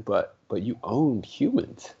luck, man. But you owned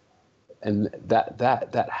humans, and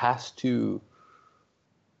that has to.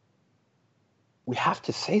 We have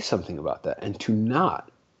to say something about that, and to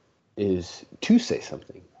not is to say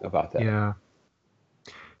something about that. Yeah.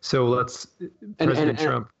 So let's President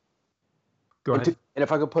Trump. Go ahead. And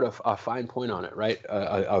if I could put a fine point on it, right?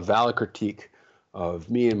 A valid critique of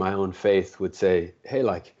me and my own faith would say, hey,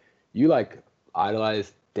 like, you like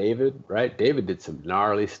idolize David, right? David did some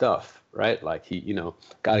gnarly stuff, right? Like he,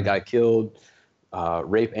 got a guy killed,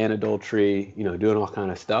 rape and adultery, doing all kind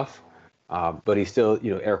of stuff. But he's still,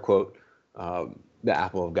 air quote, the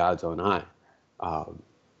apple of God's own eye.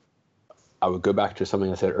 I would go back to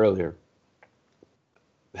something I said earlier.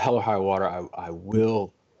 Hell or high water, I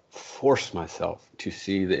will force myself to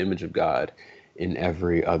see the image of God in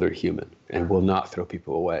every other human and will not throw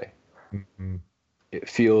people away. Mm-hmm. It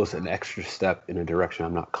feels an extra step in a direction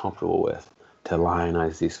I'm not comfortable with to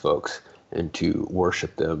lionize these folks and to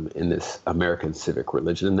worship them in this American civic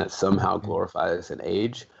religion that somehow glorifies an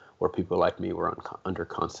age where people like me were under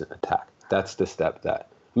constant attack. That's the step that,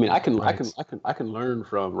 I can learn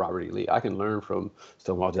from Robert E. Lee. I can learn from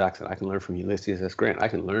Stonewall Jackson. I can learn from Ulysses S. Grant. I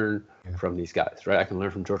can learn from these guys, right? I can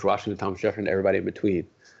learn from George Washington, Thomas Jefferson, everybody in between.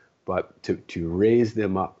 But to raise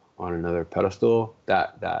them up on another pedestal,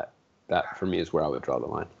 that for me is where I would draw the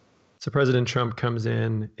line. So President Trump comes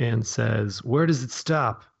in and says, "Where does it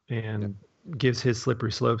stop?" and gives his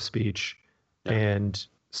slippery slope speech and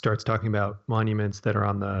starts talking about monuments that are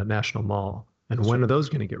on the National Mall. And when are those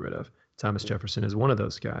going to get rid of? Thomas Jefferson is one of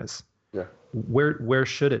those guys. Yeah. Where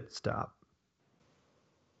should it stop?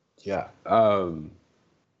 Yeah.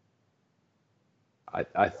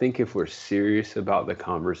 I think if we're serious about the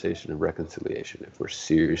conversation of reconciliation, if we're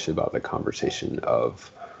serious about the conversation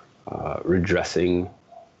of redressing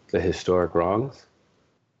the historic wrongs,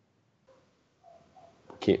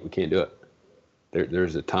 we can't do it.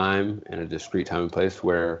 There's a time and a discrete time and place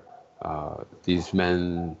where these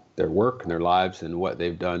men, their work and their lives and what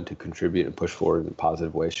they've done to contribute and push forward in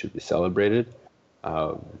positive ways should be celebrated.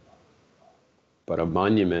 But a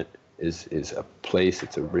monument is a place,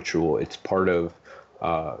 it's a ritual, it's part of,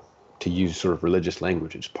 to use sort of religious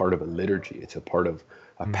language, it's part of a liturgy, it's a part of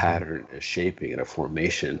a pattern, a shaping, and a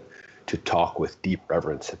formation to talk with deep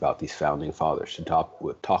reverence about these founding fathers, to talk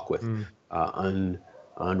with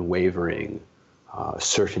unwavering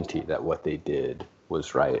certainty that what they did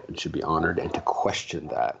was right and should be honored, and to question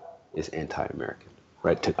that is anti-American,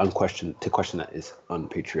 right? To question that is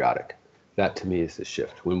unpatriotic. That to me is the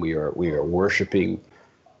shift when we are worshiping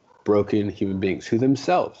broken human beings who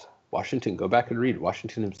themselves, Washington, go back and read.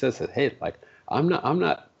 Washington himself said, "Hey, like I'm not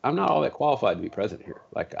all that qualified to be president here.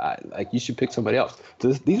 Like you should pick somebody else."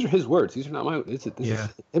 So these are his words. These are not my. This is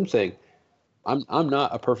him saying, "I'm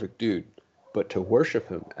not a perfect dude, but to worship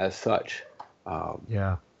him as such."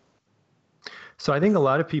 So I think a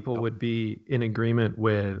lot of people would be in agreement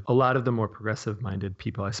with a lot of the more progressive-minded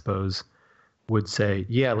people, I suppose, would say,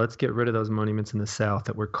 yeah, let's get rid of those monuments in the South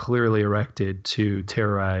that were clearly erected to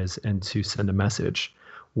terrorize and to send a message.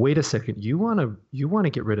 Wait a second, you want to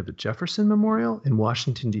get rid of the Jefferson Memorial in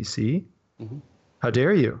Washington, D.C.? Mm-hmm. How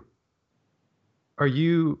dare you? Let's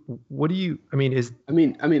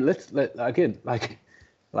again, like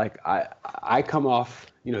I come off,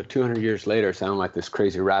 200 years later, sound like this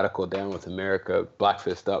crazy radical down with America, Black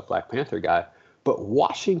Fist up, Black Panther guy. But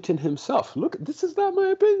Washington himself, look, this is not my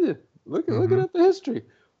opinion. Look at the history.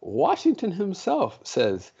 Washington himself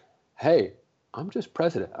says, "Hey, I'm just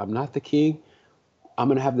president. I'm not the king. I'm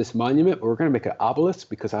going to have this monument, but we're going to make an obelisk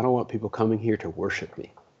because I don't want people coming here to worship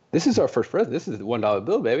me." This is our first president. This is the $1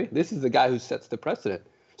 bill, baby. This is the guy who sets the precedent.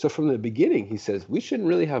 So from the beginning, he says, we shouldn't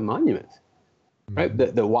really have monuments, right?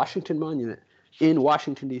 The Washington Monument in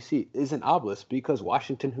Washington, D.C. is an obelisk because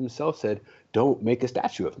Washington himself said, don't make a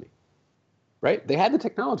statue of me, right? They had the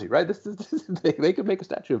technology, right? They could make a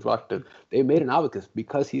statue of Washington. They made an obelisk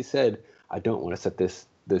because he said, I don't want to set this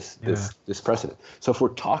this precedent. So if we're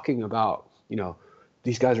talking about,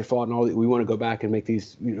 these guys are flawed and all, we want to go back and make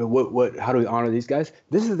these, how do we honor these guys?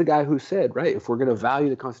 This is the guy who said, right, if we're going to value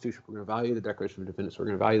the Constitution, we're going to value the Declaration of Independence, we're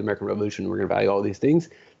going to value the American Revolution, we're going to value all these things.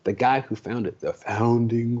 The guy who founded the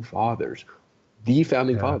founding fathers,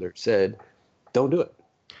 said, don't do it.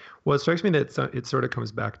 Well, it strikes me that it sort of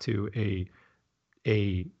comes back to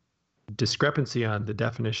a discrepancy on the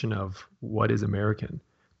definition of what is American.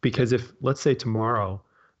 Because if, let's say tomorrow,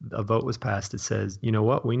 a vote was passed that says, you know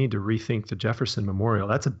what, we need to rethink the Jefferson Memorial.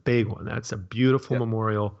 That's a big one. That's a beautiful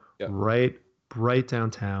memorial right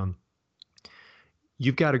downtown.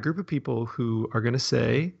 You've got a group of people who are going to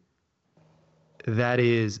say that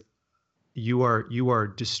is, you are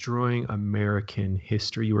destroying American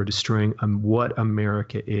history. You are destroying what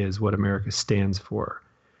America is, what America stands for.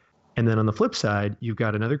 And then on the flip side, you've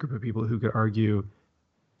got another group of people who could argue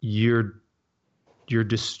you're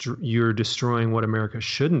destroying what America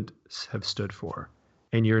shouldn't have stood for,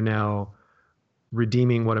 and you're now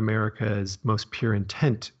redeeming what America's most pure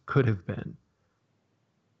intent could have been.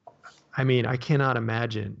 I mean, I cannot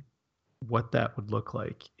imagine what that would look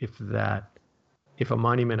like if a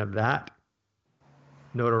monument of that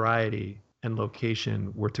notoriety and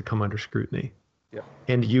location were to come under scrutiny. Yeah.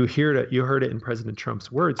 And you heard it in President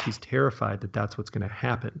Trump's words. He's terrified that that's what's going to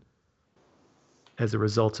happen as a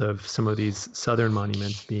result of some of these Southern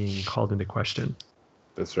monuments being called into question.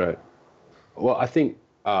 That's right. Well, I think,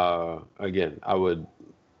 again, I would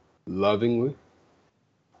lovingly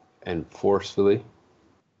and forcefully,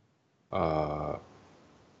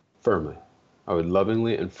 firmly,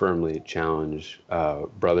 challenge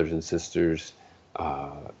brothers and sisters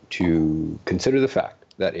to consider the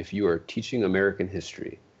fact that if you are teaching American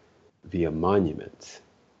history via monuments,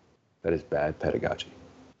 that is bad pedagogy.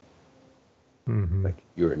 Mm-hmm. Like,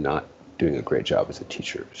 you are not doing a great job as a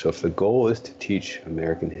teacher. So if the goal is to teach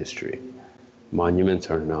American history,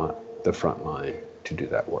 monuments are not the front line to do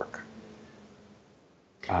that work.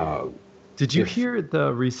 Did you hear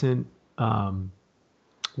the recent one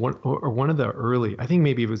of the early, I think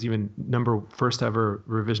maybe it was even first ever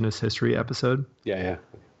revisionist history episode? Yeah.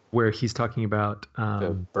 Where he's talking about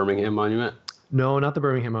the Birmingham Monument? No, not the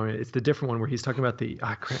Birmingham Monument. It's the different one where he's talking about the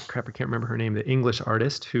crap, I can't remember her name. The English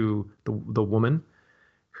artist the woman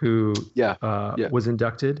who was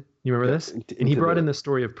inducted. You remember this? And he brought in the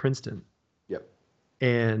story of Princeton. Yep.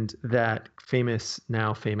 And that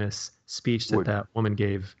now famous speech that woman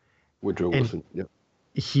gave. Woodrow Wilson. Yep.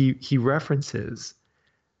 He references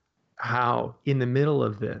how in the middle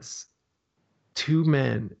of this, two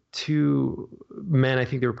men, I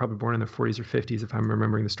think they were probably born in their 40s or 50s, if I'm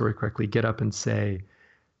remembering the story correctly, get up and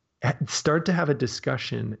start to have a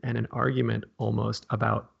discussion and an argument almost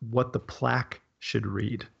about what the plaque should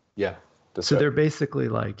read. Yeah. So they're basically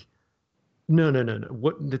like, no.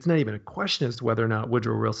 It's not even a question as to whether or not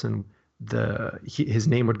Woodrow Wilson, his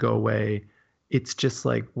name would go away. It's just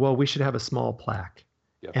like, well, we should have a small plaque.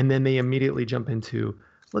 Yeah. And then they immediately jump into,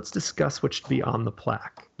 let's discuss what should be on the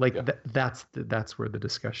plaque. That's where the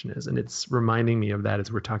discussion is. And it's reminding me of that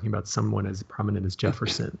as we're talking about someone as prominent as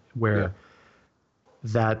Jefferson, where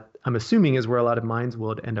that I'm assuming is where a lot of minds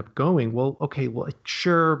will end up going. Well, okay, well,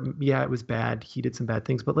 sure. Yeah, it was bad. He did some bad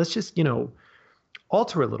things, but let's just,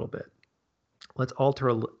 alter a little bit. Let's alter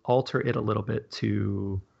it a little bit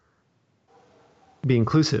to be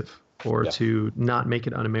inclusive or to not make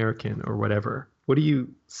it un-American or whatever. What do you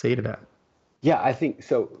say to that? Yeah, I think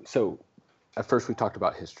so. So at first we talked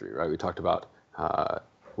about history, right? We talked about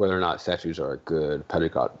whether or not statues are a good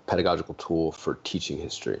pedagogical tool for teaching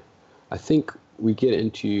history. I think we get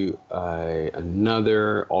into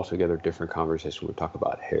another altogether different conversation. We talk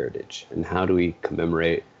about heritage and how do we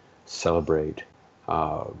commemorate, celebrate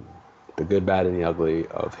the good, bad, and the ugly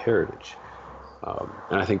of heritage.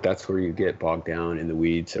 And I think that's where you get bogged down in the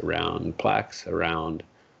weeds around plaques, around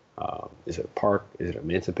is it a park? Is it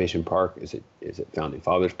Emancipation Park? Is it Founding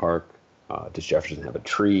Fathers Park? Does Jefferson have a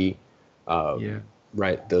tree?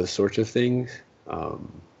 Right, those sorts of things. I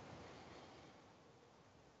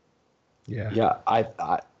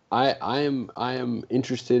am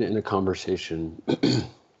interested in a conversation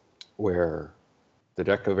where the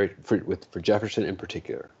Declaration for Jefferson in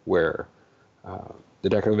particular, where the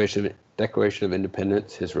Declaration of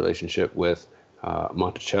Independence, his relationship with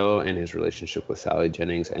Monticello and his relationship with Sally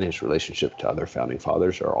Jennings and his relationship to other founding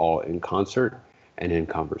fathers are all in concert and in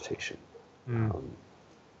conversation.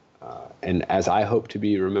 And as I hope to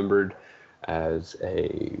be remembered as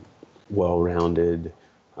a well-rounded,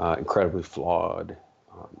 incredibly flawed,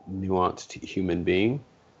 nuanced human being,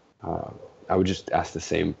 I would just ask the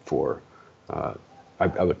same for,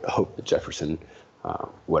 I would hope that Jefferson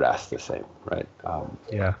would ask the same, right?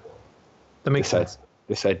 Yeah, that makes sense.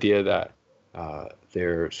 This idea that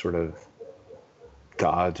they're sort of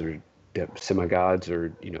gods or semi-gods,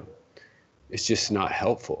 or it's just not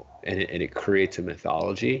helpful, and it creates a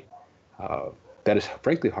mythology that is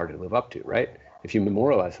frankly hard to live up to, right? If you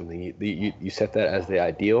memorialize something, you set that as the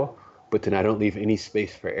ideal, but then I don't leave any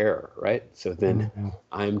space for error, right? So then if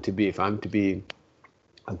I'm to be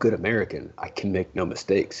a good American, I can make no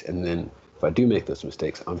mistakes, and then if I do make those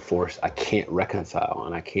mistakes, I can't reconcile,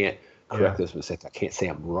 and I can't correct those mistakes. I can't say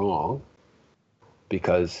I'm wrong,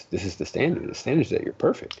 because this is the standard. The standard is that you're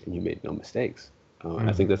perfect and you made no mistakes. And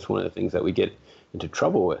I think that's one of the things that we get into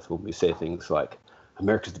trouble with when we say things like,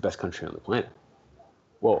 America's the best country on the planet.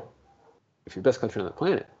 Well, if you're the best country on the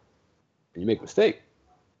planet and you make a mistake,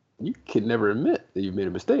 you can never admit that you've made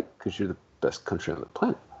a mistake because you're the best country on the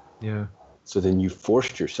planet. Yeah. So then you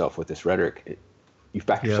forced yourself with this rhetoric. You've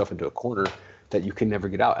backed yourself into a corner that you can never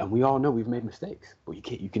get out. And we all know we've made mistakes, but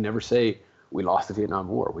you can never say, we lost the Vietnam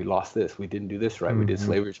War, we lost this, we didn't do this right, we did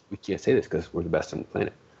slavery. We can't say this because we're the best on the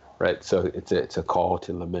planet, right? So it's a call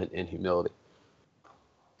to lament and humility.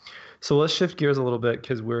 So let's shift gears a little bit,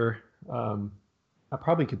 because I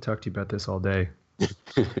probably could talk to you about this all day,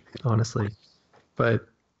 honestly. But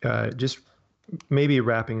just maybe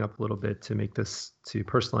wrapping up a little bit to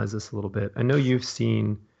personalize this a little bit. I know you've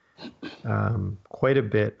seen quite a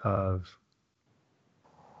bit of,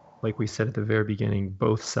 like we said at the very beginning,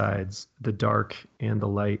 both sides, the dark and the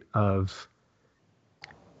light of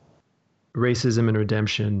racism and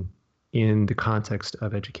redemption in the context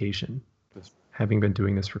of education, having been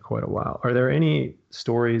doing this for quite a while. Are there any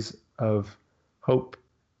stories of hope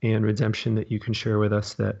and redemption that you can share with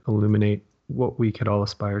us that illuminate what we could all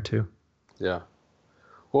aspire to? Yeah.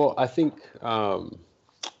 Well, I think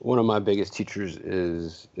one of my biggest teachers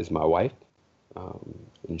is my wife.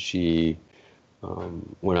 And she,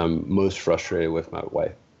 when I'm most frustrated with my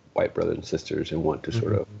white brothers and sisters and want to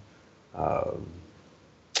sort of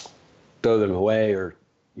throw them away or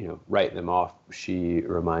write them off, she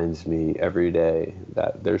reminds me every day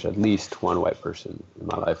that there's at least one white person in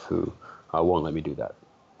my life who won't let me do that.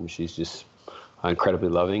 And she's just incredibly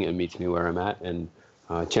loving and meets me where I'm at, and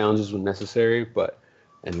challenges when necessary,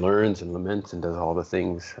 and learns and laments and does all the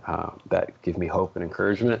things that give me hope and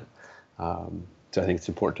encouragement. So I think it's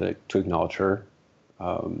important to acknowledge her.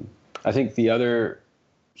 I think the other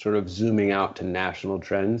sort of zooming out to national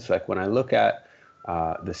trends, like when I look at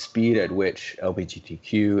the speed at which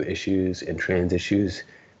LGBTQ issues and trans issues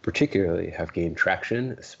particularly have gained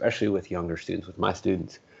traction, especially with younger students, with my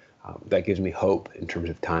students, that gives me hope in terms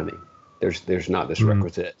of timing. There's not this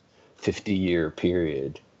requisite 50-year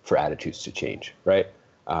period for attitudes to change, right?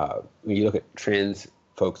 When you look at trans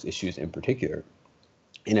folks' issues in particular,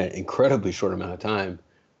 in an incredibly short amount of time,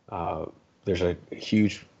 there's a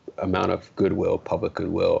huge amount of goodwill, public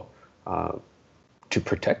goodwill, to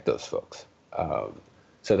protect those folks.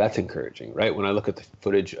 So that's encouraging, right? When I look at the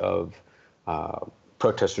footage of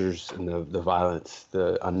protesters and the violence,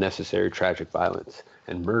 the unnecessary tragic violence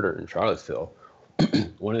and murder in Charlottesville,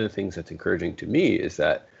 one of the things that's encouraging to me is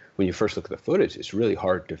that when you first look at the footage, it's really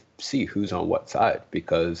hard to see who's on what side,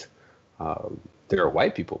 because there are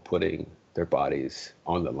white people putting their bodies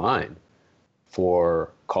on the line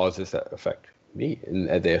for causes that affect me, and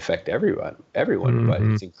they affect everyone. But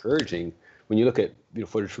it's encouraging when you look at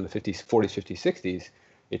footage from the 50s, 40s, 50s, 60s.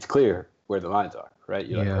 It's clear where the lines are, right?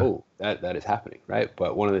 You're like, oh, that is happening, right?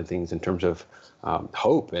 But one of the things in terms of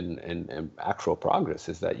hope and actual progress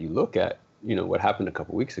is that you look at what happened a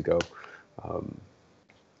couple weeks ago,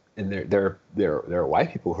 and there are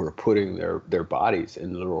white people who are putting their bodies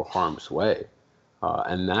in literal harm's way.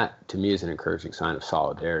 And that, to me, is an encouraging sign of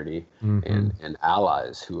solidarity and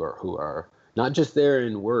allies who are not just there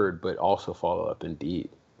in word, but also follow up in deed.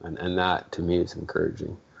 And that, to me, is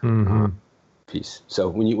encouraging piece. So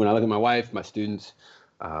when I look at my wife, my students,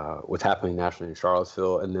 what's happening nationally in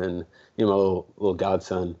Charlottesville, and then my little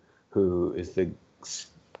godson, who is the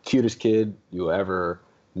cutest kid you'll ever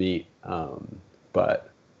meet, but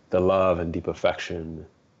the love and deep affection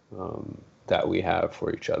that we have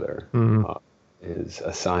for each other is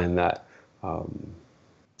a sign that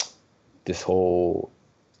this whole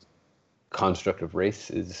construct of race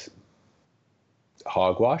is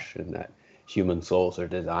hogwash, and that human souls are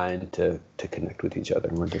designed to connect with each other,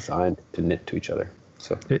 and we're designed to knit to each other.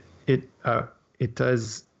 So it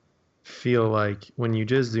does feel like, when you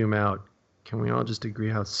just zoom out, can we all just agree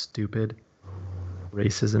how stupid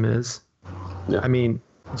racism is? Yeah. I mean,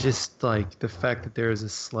 just like the fact that there is a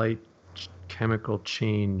slight chemical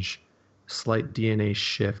change, slight DNA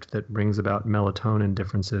shift that brings about melatonin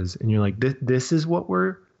differences, and you're like, this is what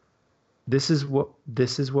we're this is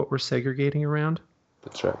what we're segregating around.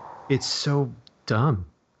 That's right. It's so dumb.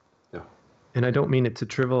 Yeah. And I don't mean to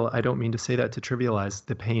say that to trivialize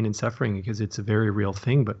the pain and suffering, because it's a very real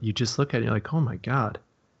thing, but you just look at it and you're like, oh my God,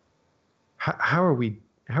 how are we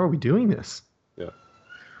doing this? Yeah.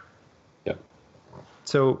 Yeah.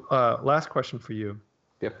 So last question for you.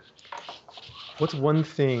 Yep. What's one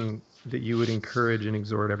thing that you would encourage and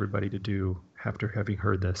exhort everybody to do after having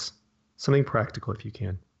heard this? Something practical, if you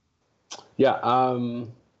can. Yeah.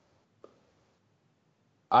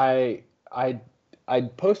 I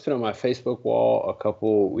posted on my Facebook wall a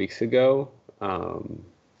couple weeks ago. My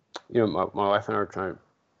wife and I were trying,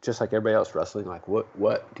 just like everybody else, wrestling, like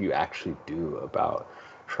what do you actually do about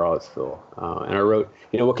Charlottesville? And I wrote,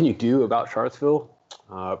 what can you do about Charlottesville?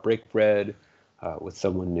 Break bread with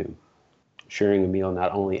someone new. Sharing a meal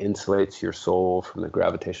not only insulates your soul from the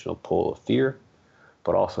gravitational pull of fear,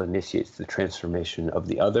 but also initiates the transformation of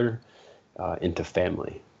the other into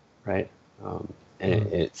family, right?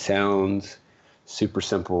 And it sounds super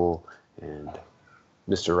simple and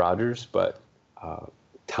Mr. Rogers, but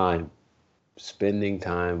spending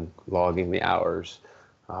time, logging the hours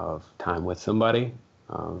of time with somebody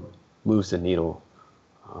moves the needle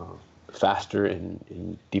faster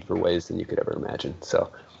in deeper ways than you could ever imagine.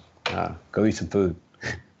 So go eat some food.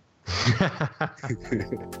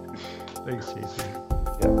 Thanks, Jason.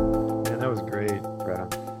 Yeah. Man, that was great. Right on.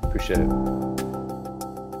 Appreciate it.